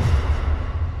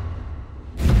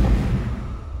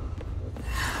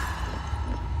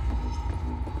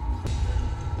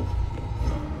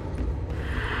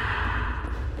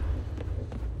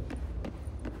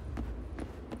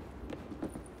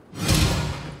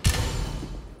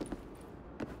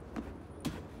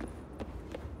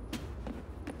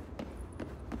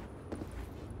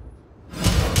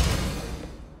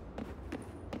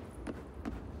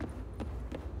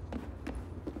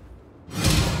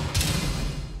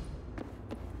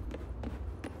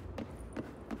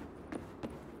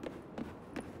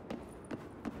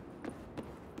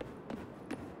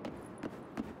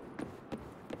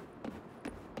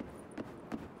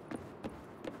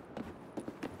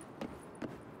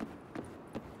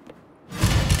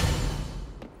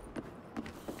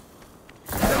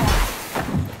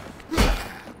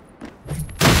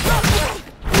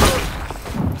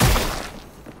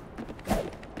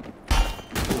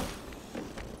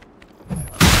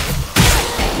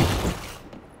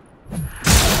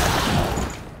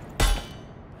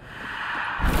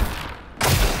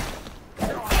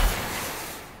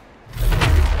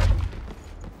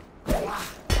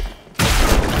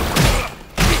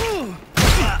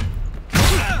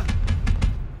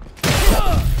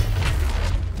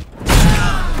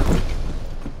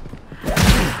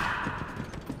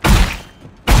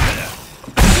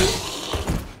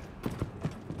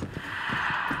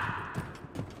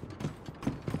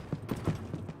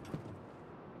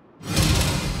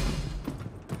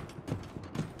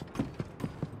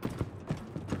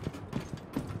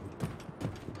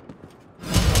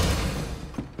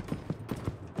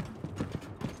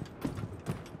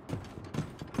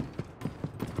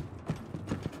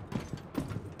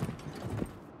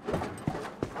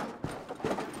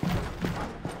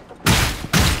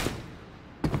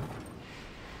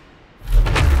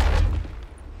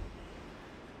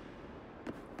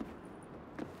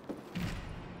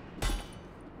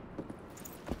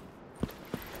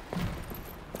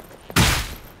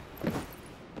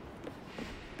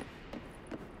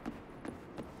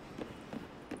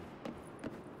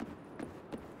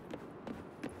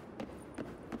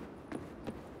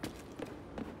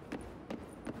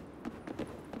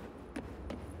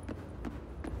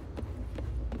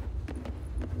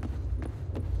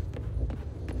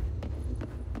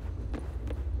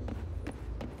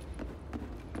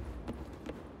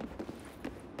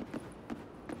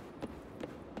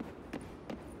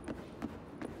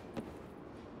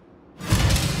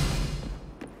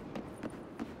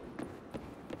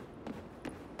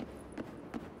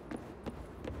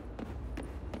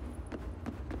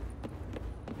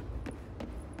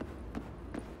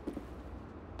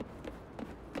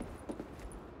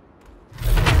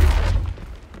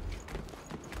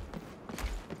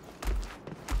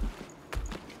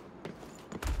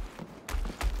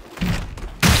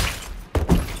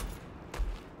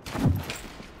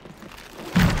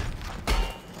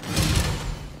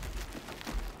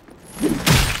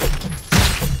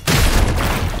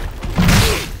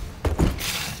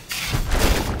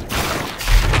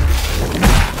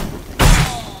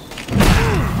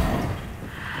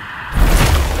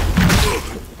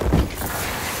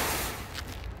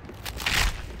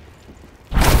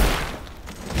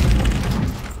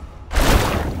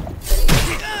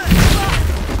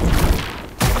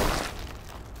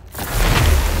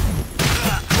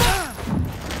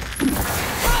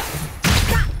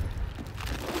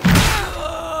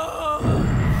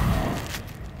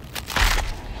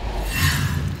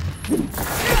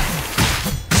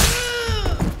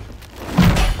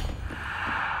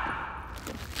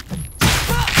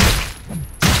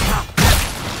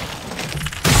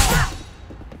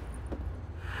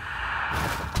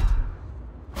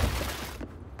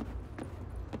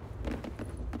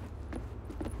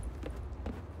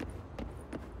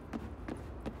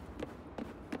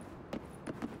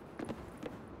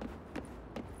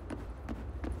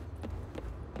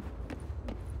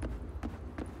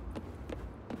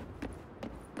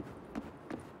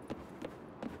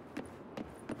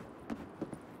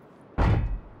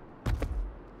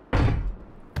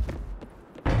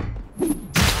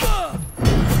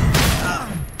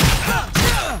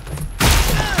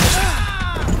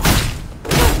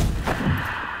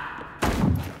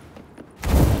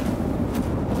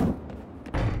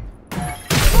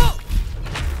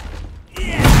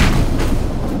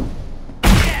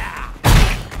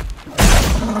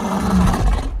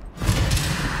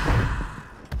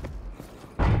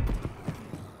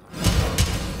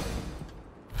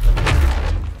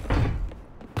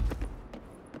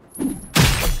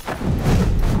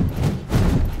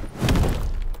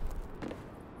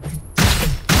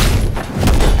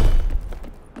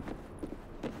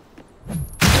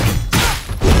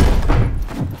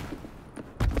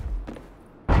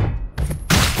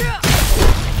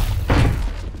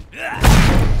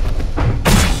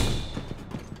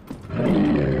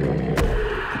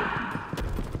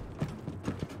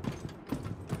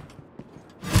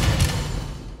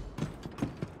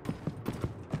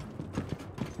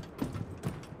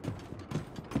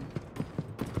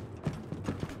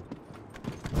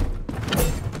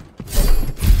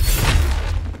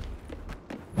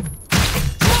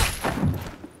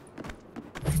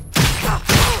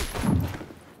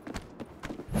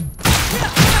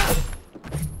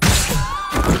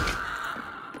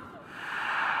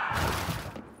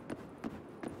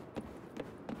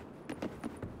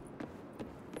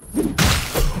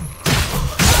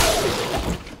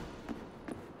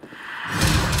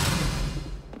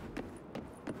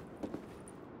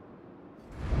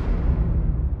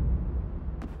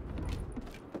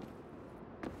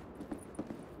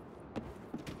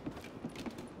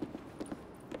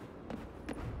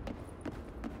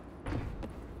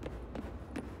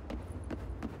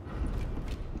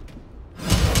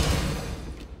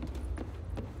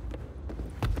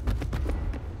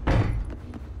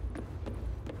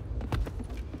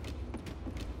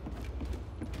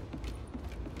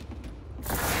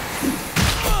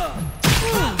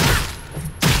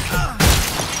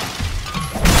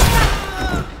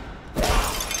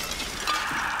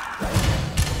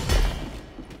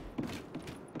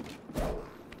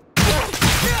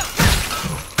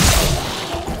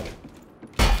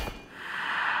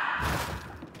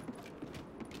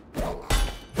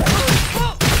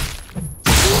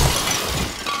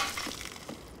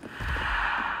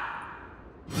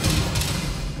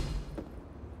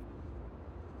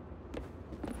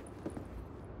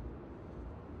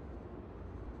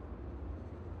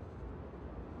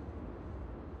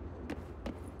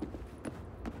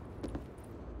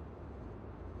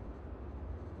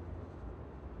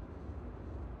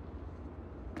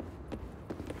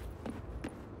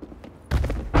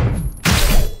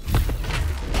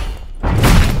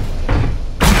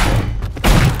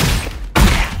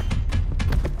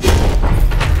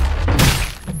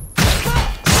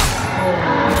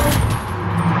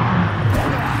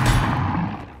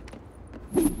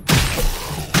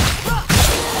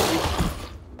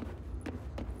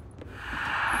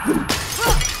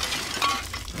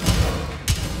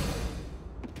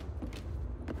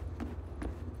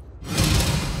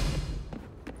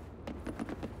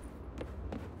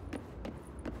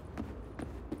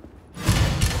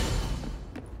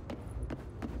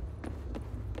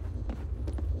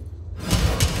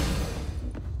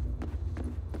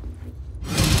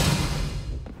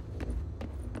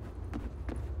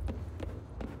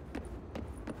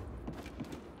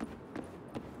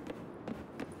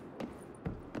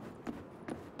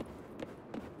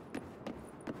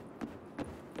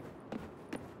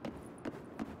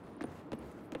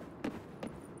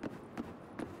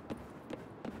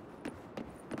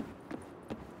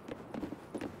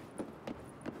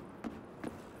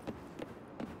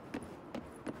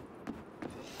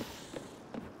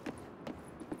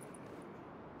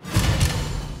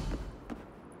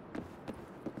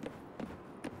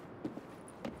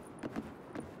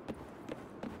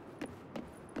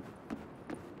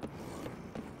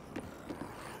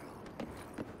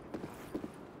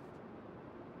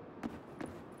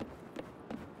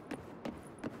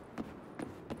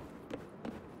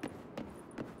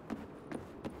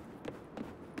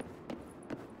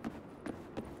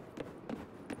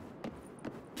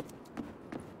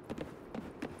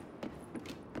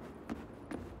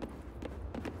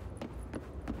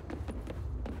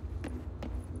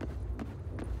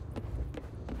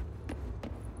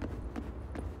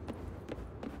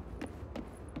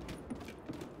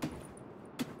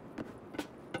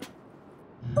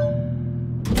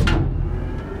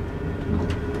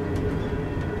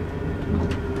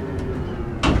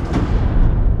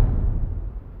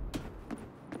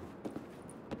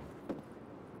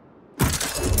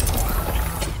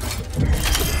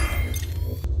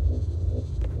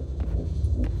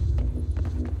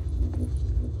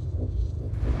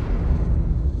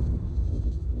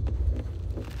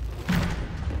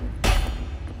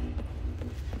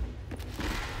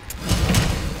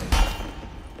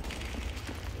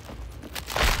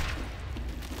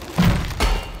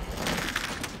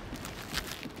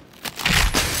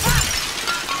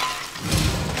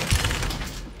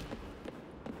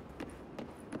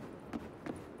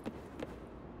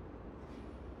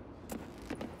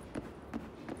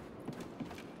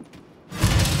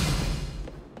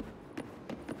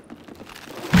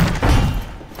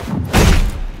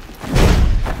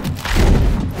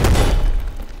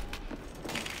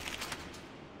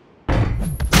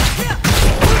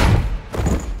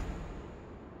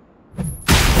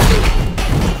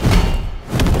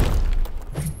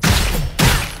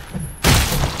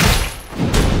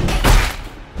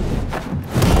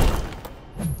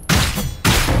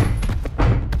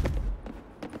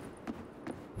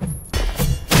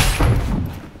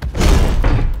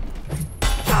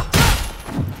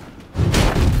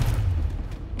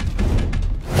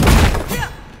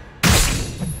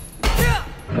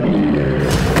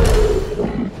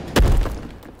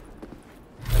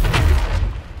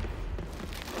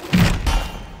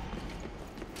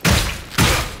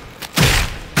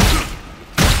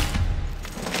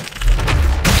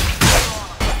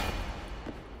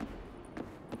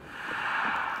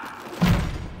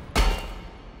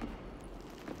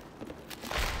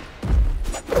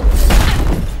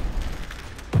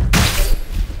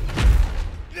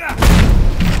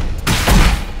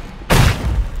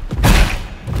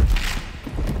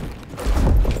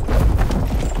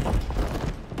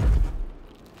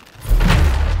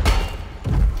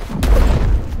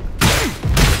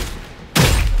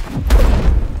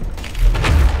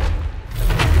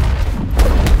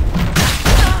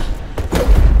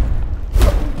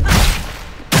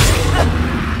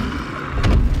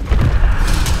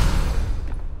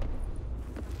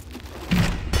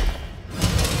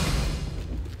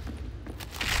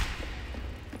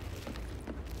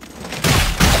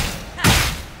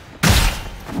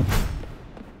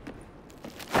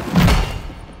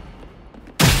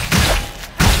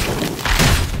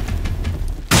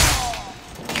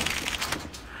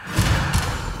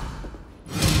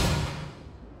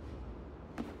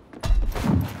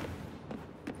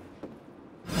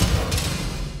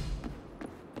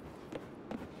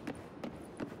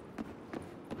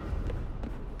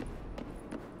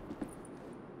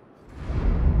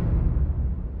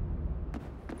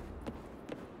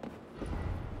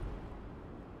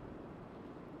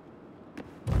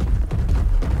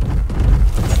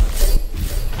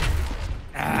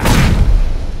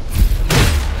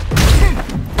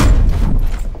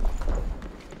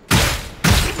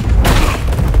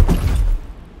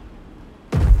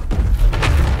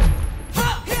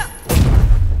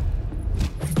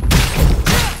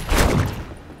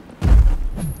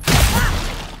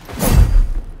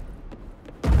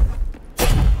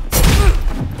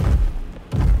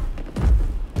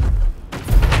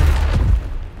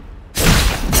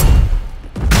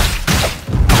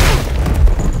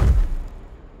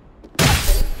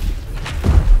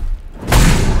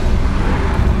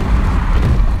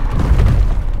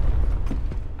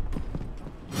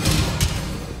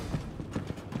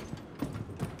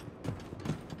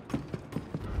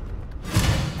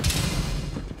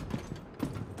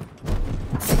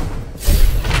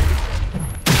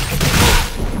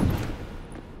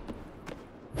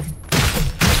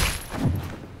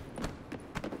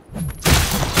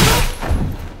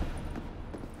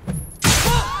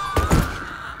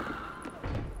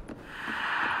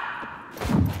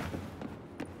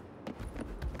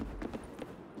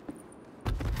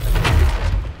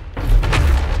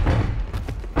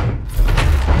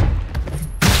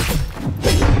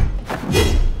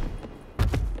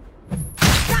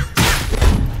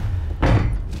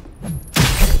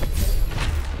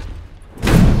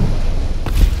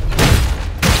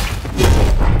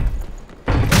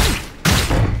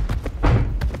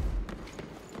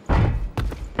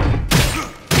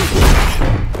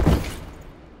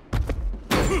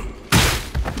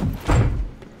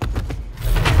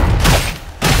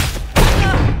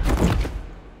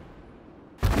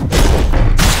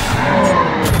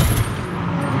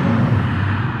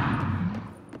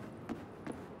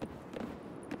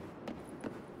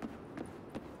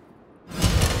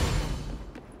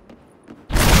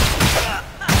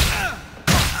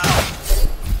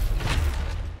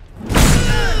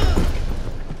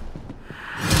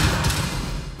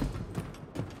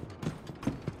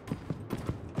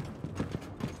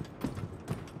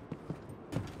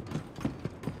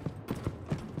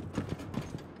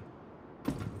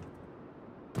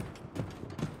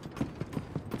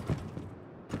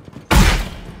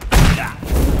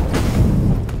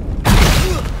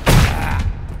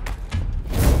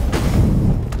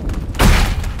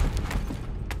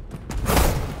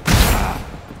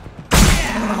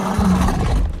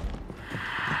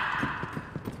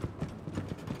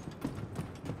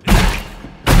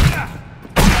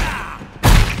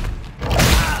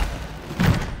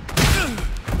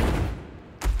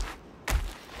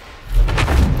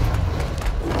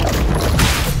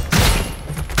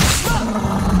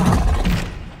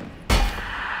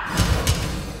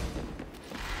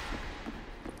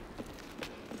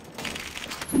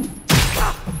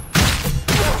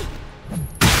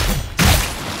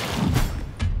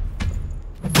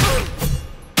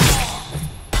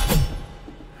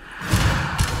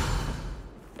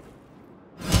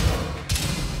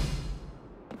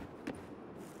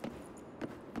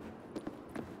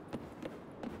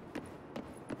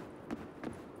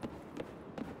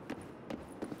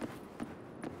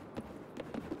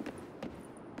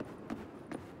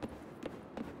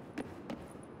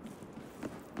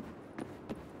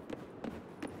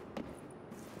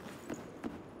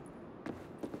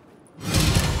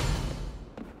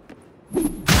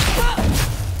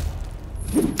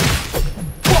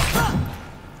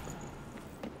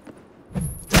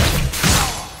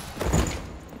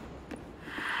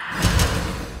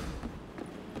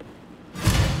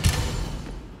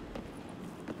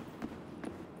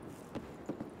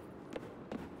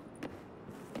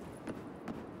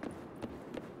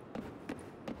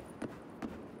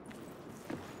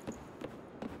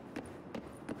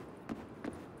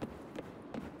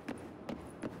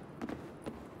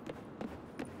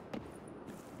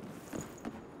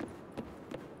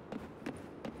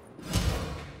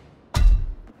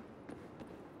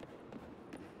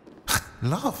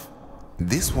 Love?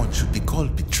 This one should be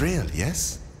called betrayal,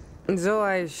 yes? Though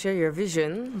I share your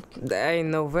vision, I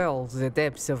know well the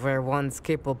depths of where one's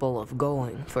capable of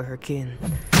going for her kin.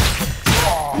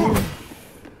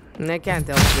 I can't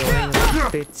help feeling a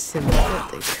bit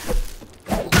sympathetic.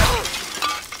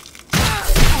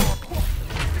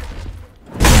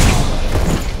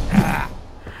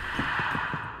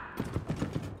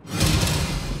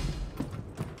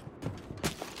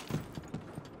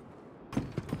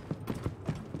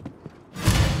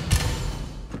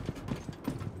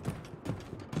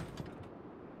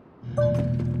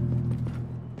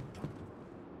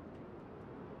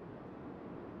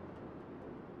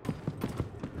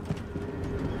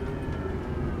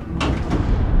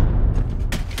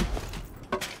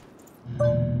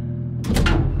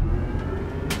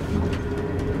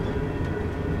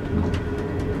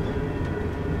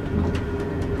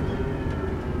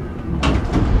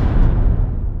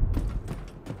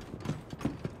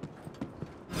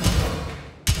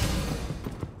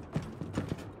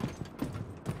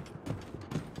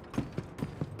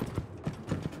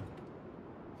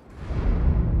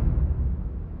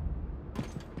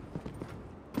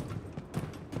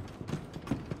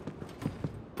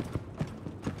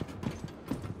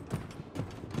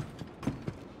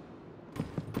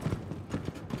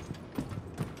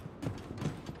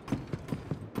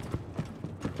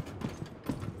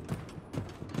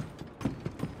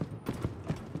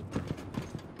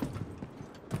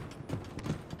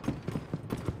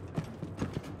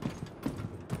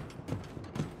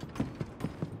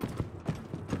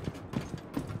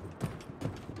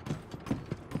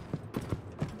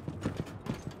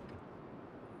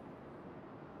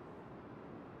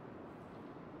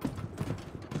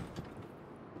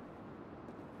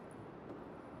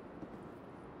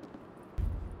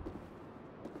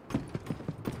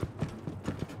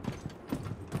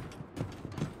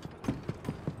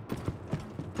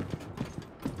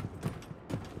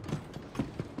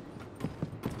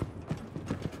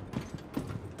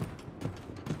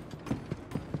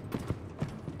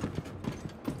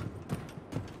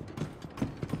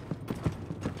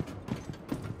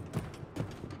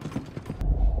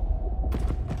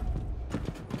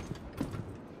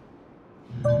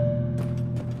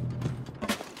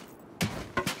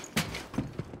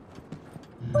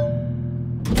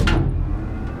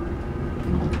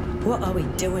 What are we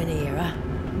doing here, huh?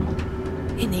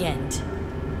 In the end,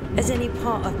 has any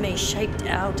part of me shaped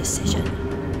our decision?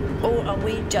 Or are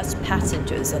we just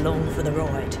passengers along for the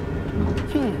ride?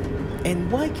 And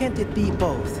why can't it be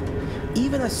both?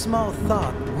 Even a small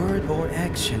thought, word, or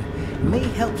action may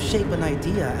help shape an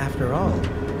idea after all.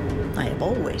 I have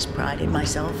always prided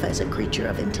myself as a creature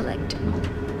of intellect.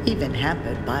 Even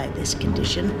hampered by this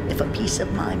condition, if a piece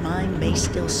of my mind may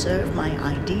still serve my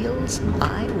ideals,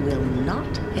 I will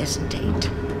not hesitate.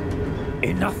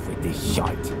 Enough with this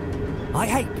shite. I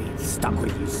hate being stuck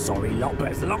with you sorry lot, but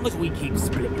as long as we keep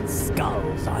splitting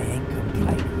skulls, I ain't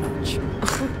complaining much.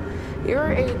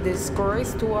 You're a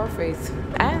disgrace to our faith,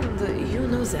 and you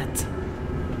know that.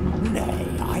 Nay,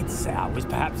 I'd say I was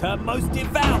perhaps her most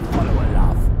devout follower,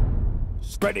 love.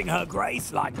 Spreading her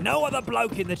grace like no other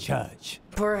bloke in the church.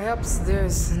 Perhaps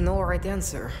there's no right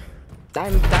answer.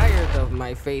 I'm tired of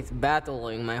my faith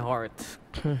battling my heart.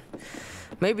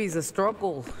 Maybe the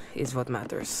struggle is what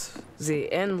matters.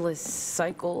 The endless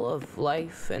cycle of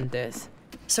life and death.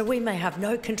 So we may have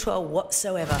no control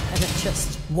whatsoever, and are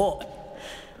just what?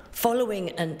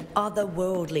 Following an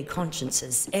otherworldly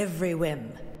conscience's every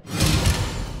whim.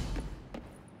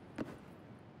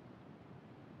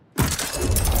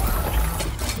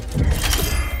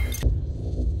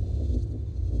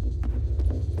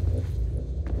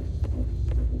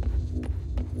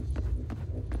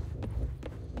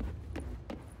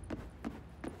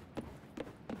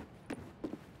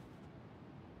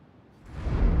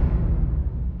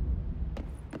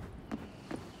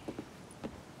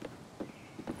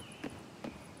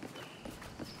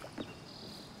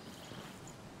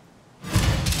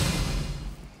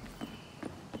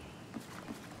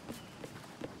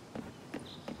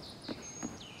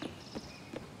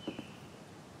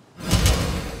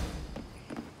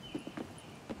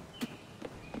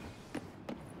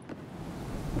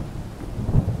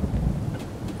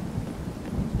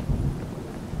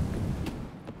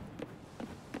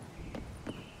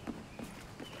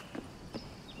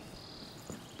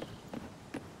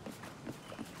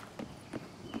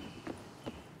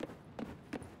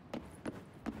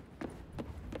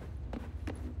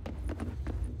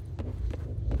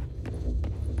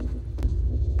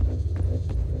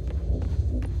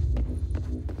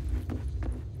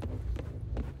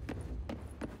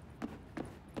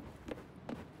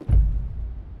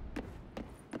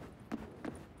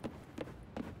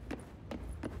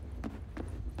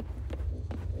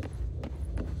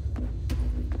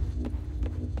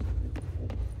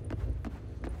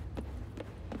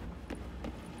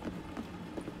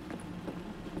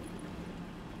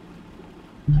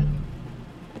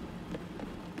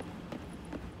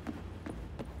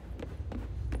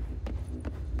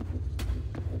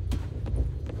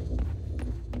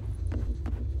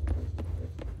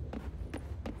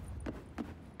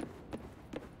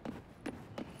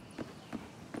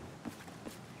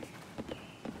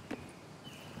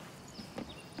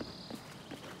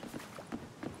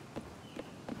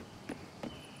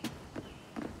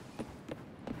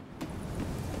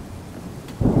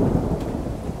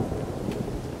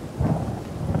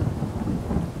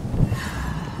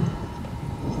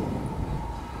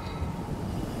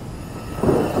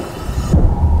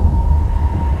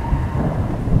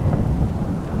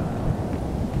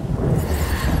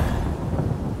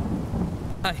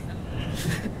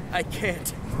 I can't.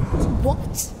 What?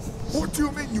 What do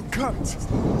you mean you can't?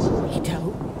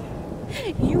 Ito,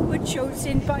 you were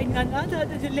chosen by none other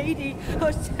than the lady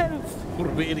herself. For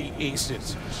very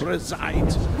aces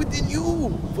reside within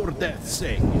you, for death's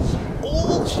sake.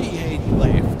 All she had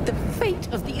left. The fate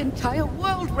of the entire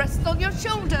world rests on your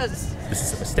shoulders. This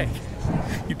is a mistake.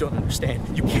 You don't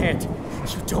understand. You can't.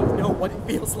 You don't know what it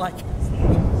feels like.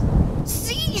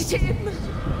 Seize him!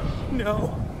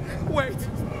 No. Wait.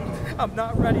 I'm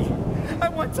not ready. I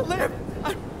want to live.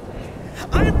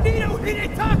 I'm Nino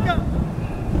Hidetaka!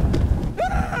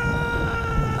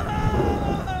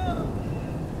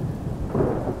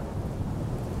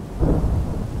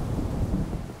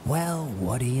 Well,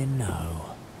 what do you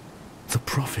know? The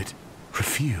prophet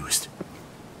refused.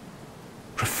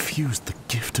 Refused the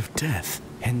gift of death.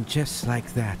 And just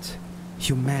like that,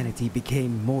 humanity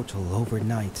became mortal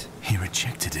overnight. He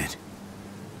rejected it.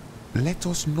 Let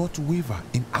us not waver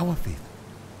in our faith.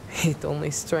 It only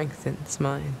strengthens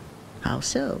mine. How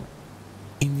so?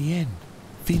 In the end,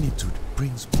 finitude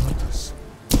brings purpose.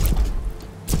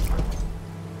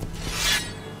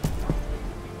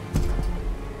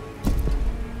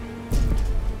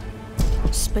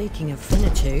 Speaking of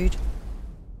finitude,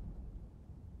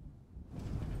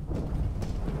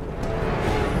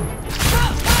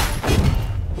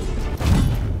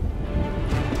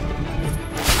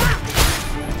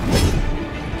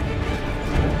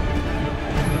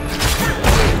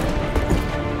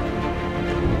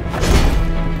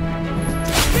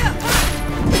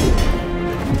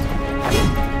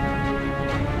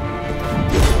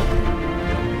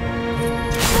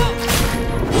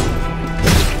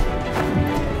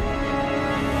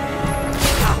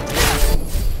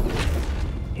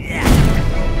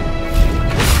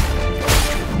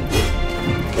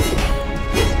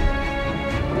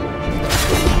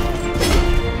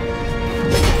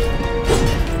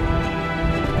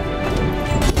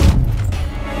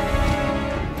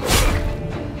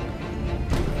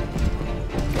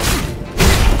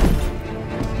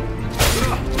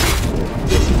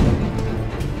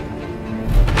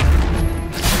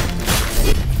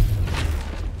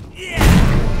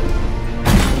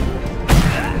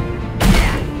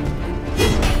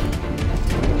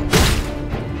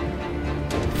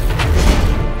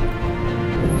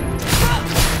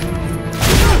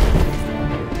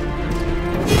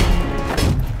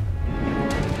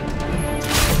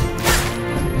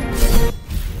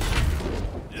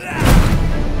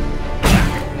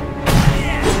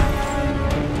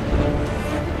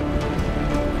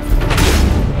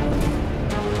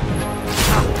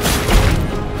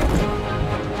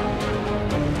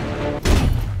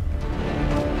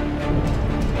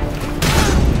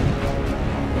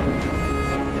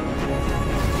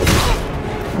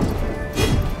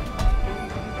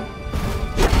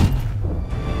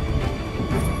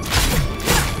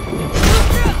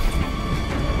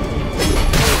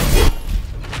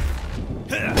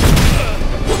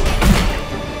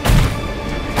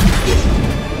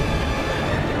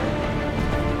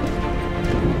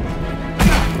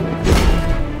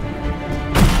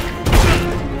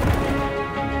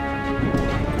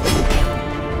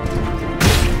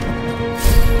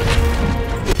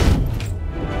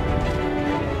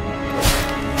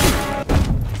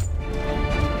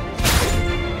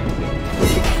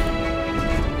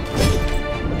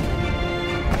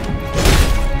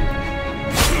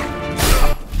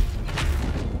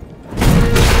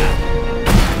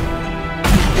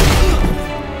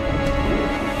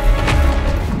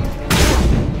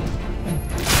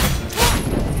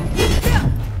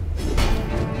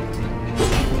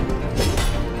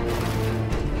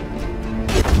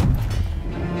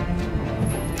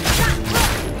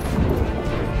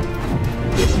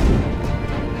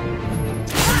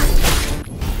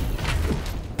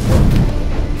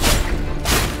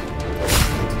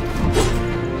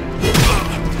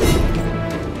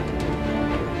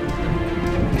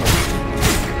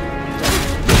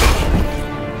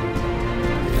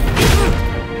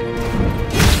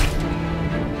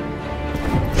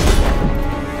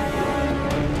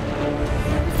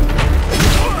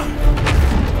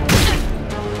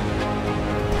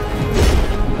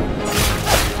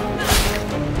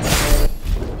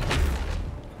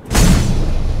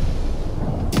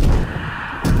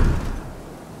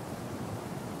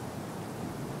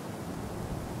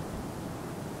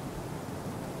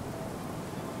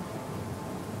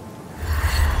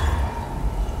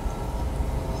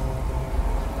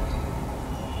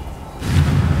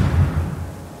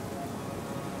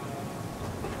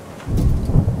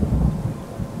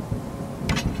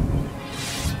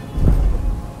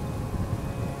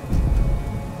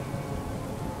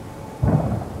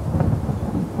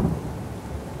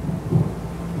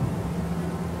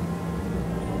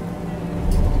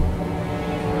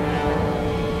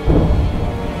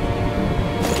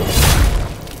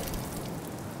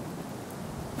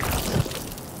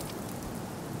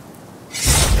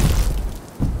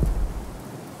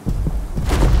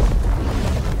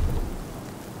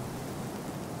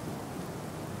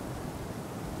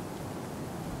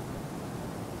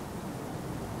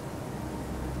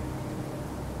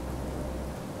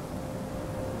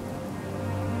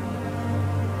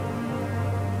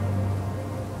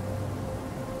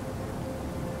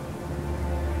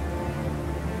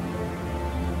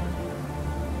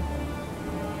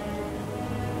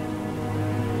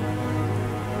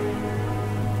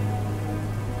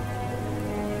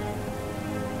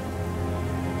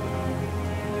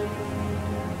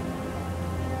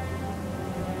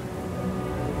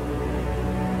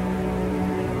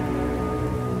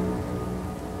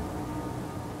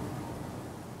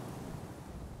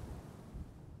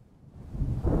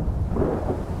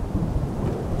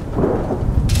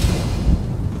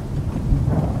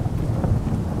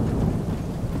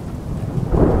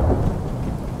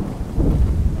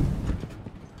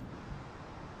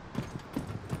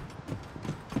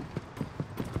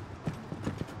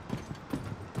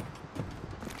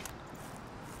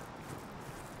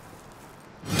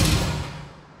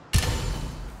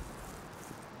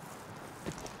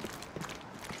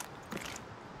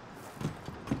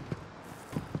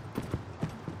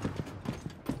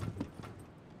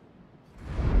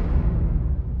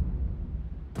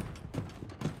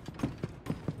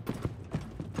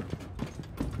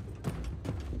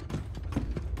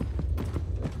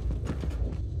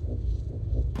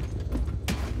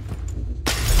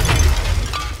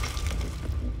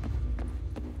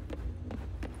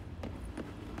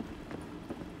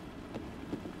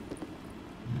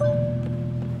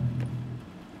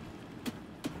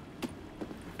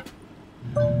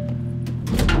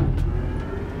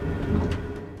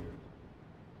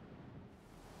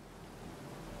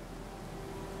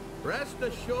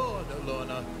 assured,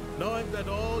 Aluna, knowing that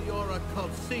all your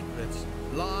occult secrets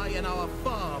lie in our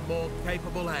far more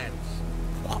capable hands.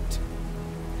 What?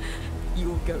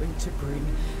 You're going to bring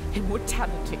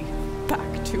immortality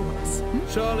back to us?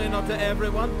 Surely not to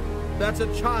everyone. That's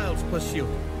a child's pursuit.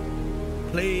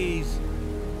 Please.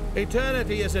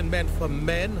 Eternity isn't meant for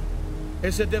men.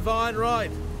 It's a divine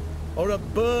right, or a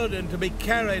burden to be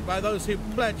carried by those who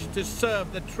pledge to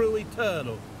serve the true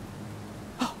eternal.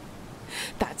 Oh,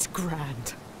 that's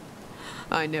grand.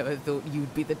 I never thought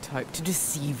you'd be the type to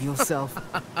deceive yourself.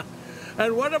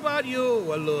 And what about you,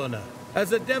 Aluna?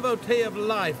 As a devotee of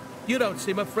life, you don't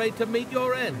seem afraid to meet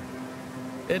your end.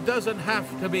 It doesn't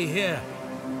have to be here.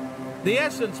 The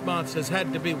essence monsters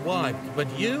had to be wiped,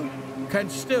 but you can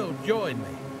still join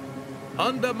me.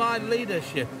 Under my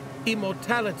leadership,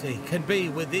 immortality can be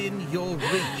within your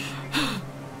reach.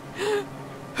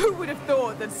 Who would have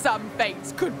thought that some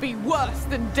fates could be worse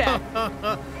than death?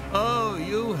 Oh,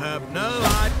 you have no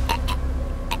idea.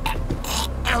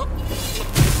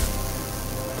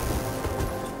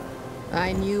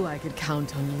 I knew I could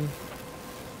count on you.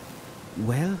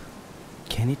 Well,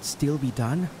 can it still be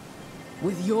done?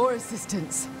 With your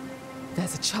assistance,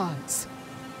 there's a chance.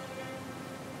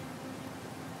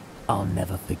 I'll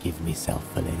never forgive myself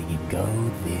for letting him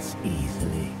go this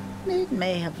easily. It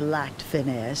may have lacked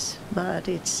finesse, but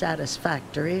it's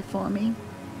satisfactory for me.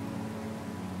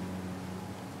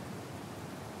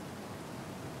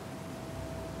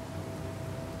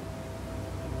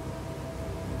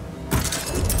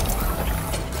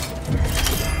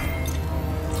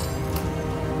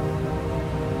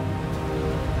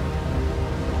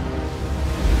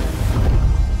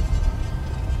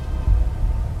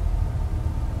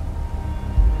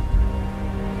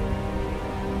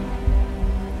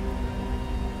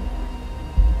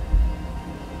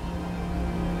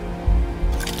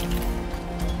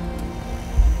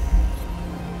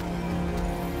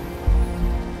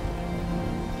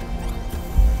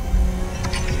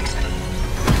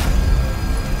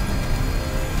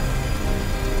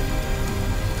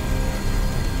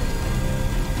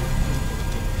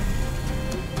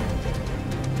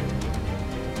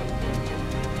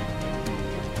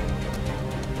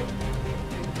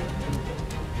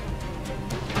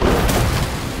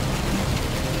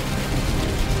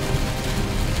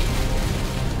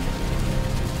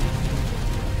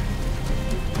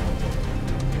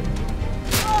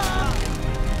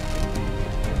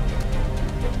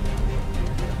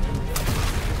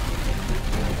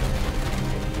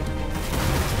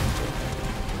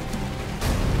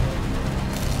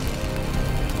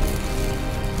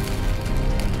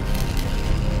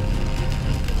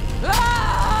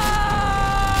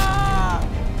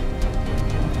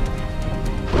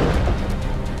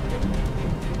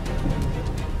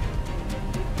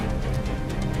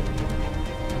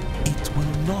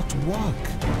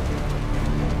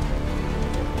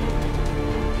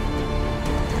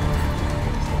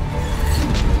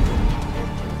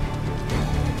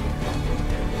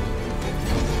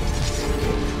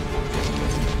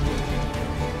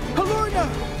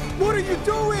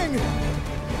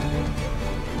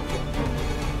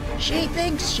 She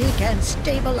thinks she can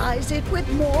stabilize it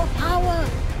with more power.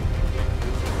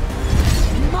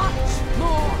 Much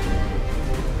more!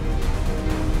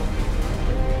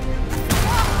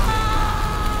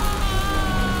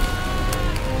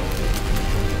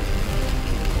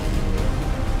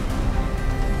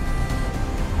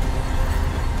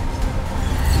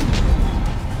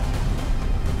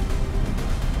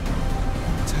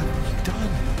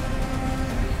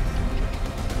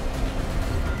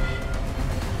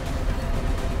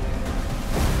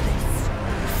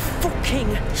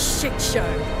 Shit show.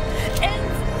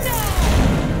 Ends now!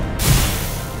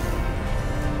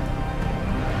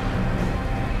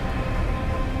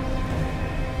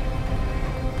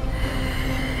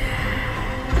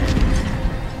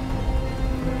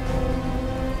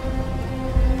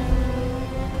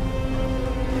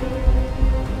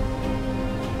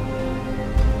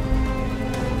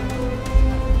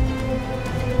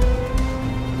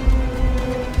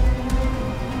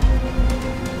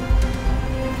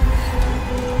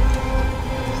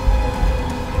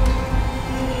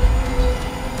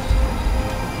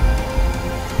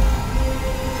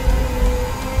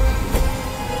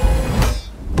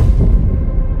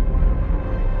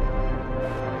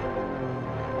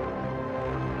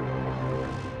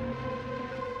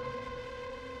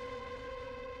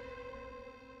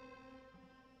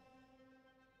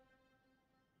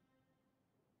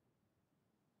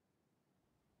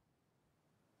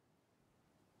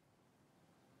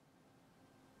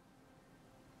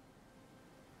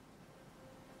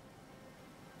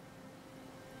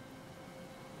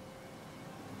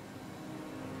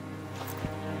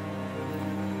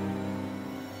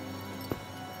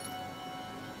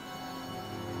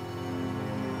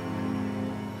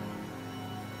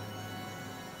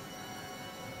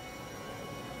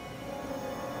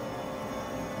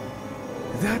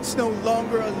 That's no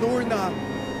longer a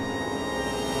Lorna.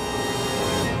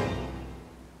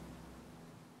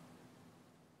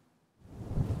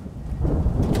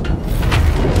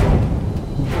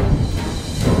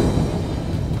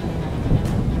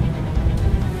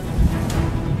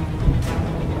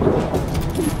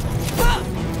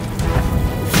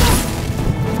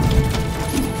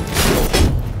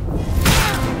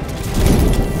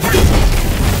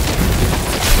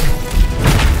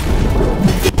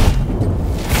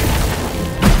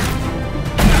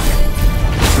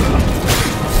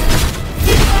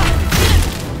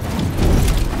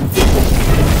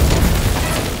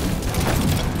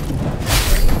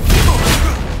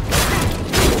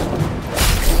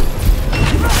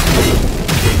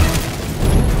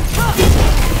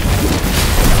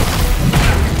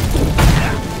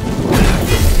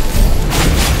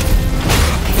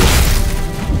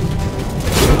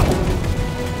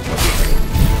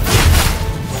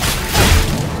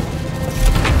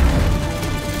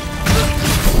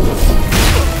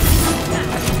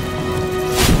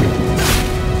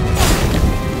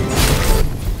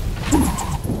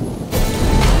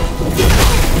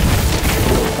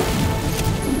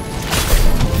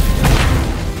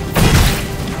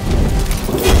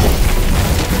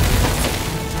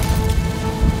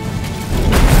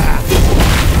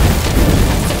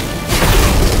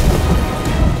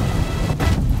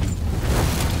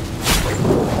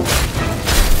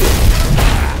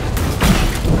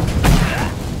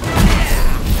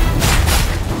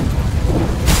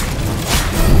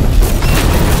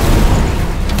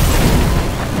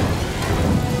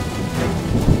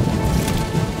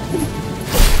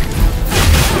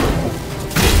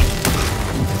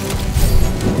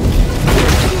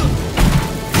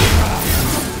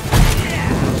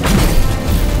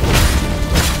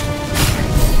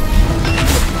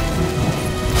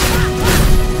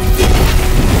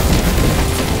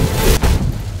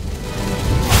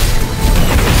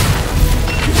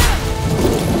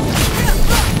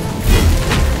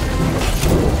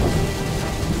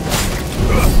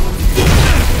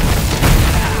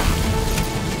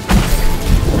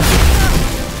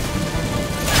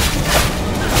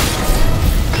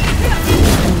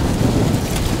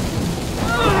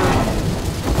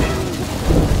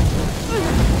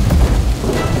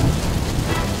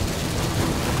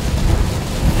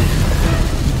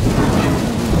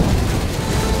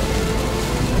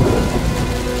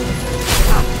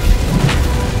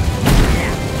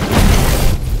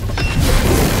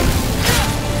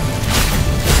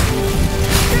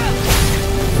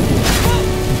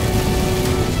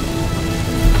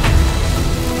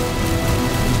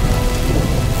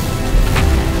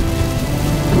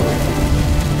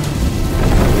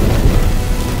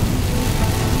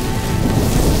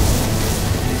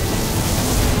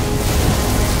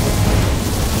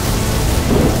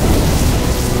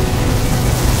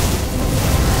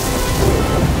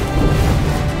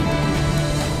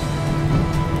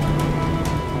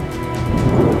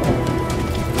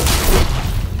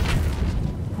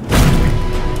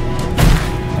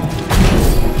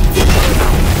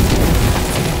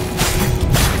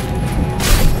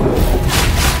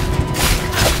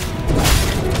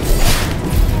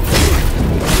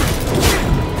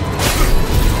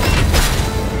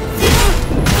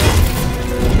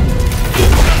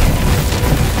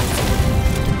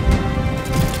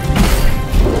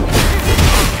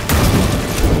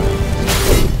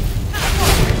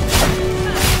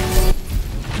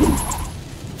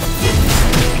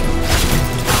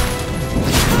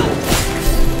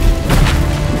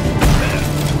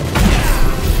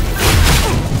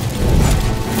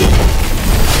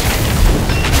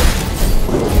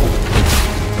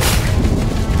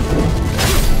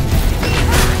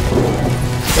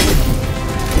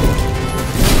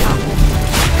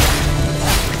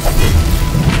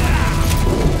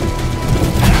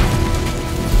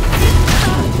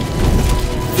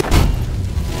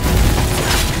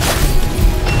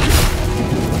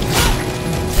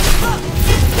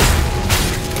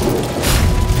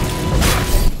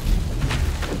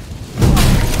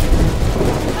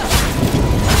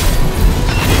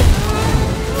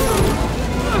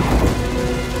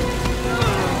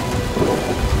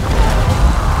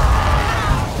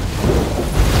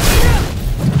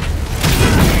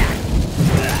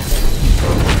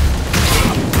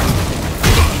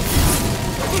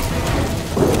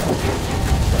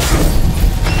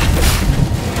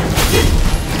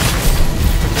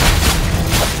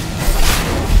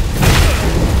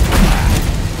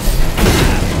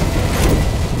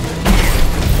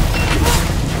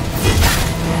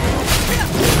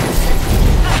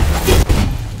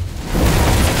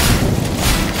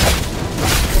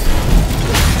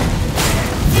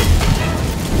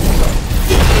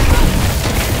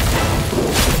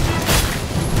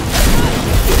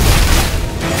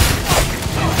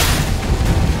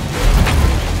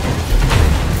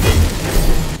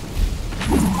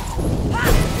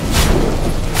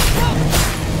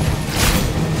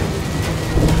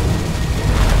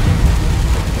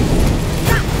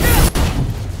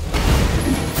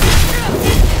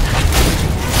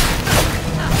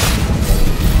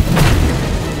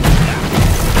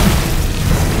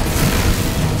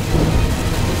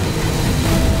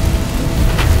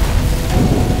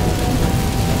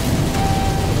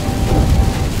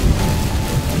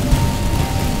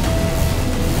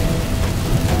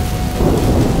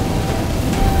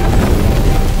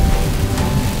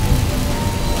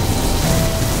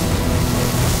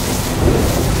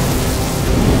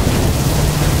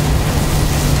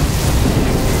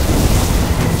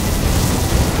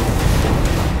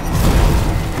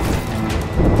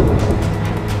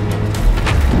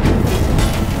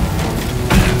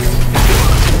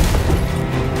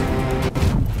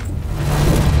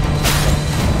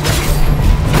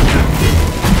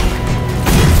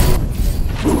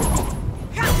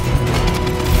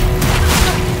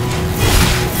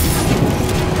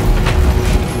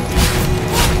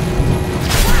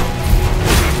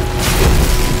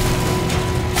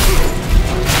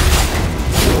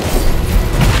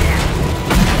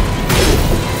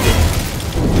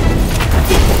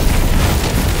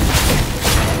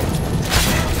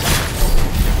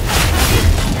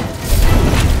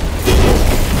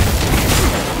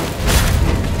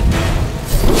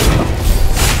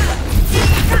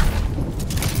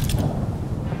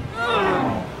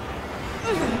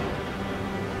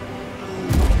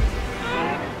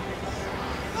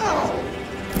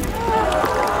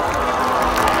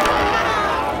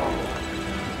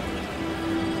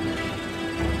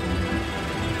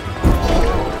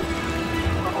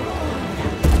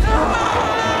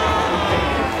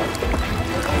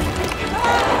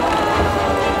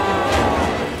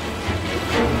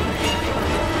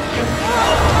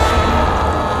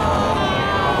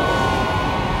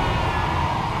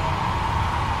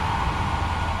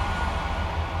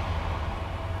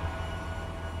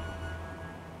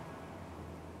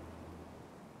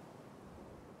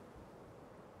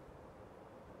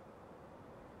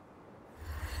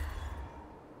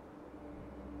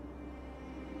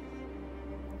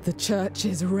 The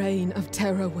Church's reign of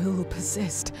terror will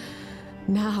persist.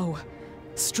 Now,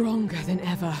 stronger than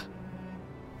ever.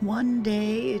 One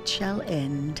day it shall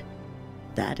end.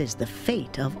 That is the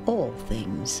fate of all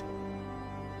things.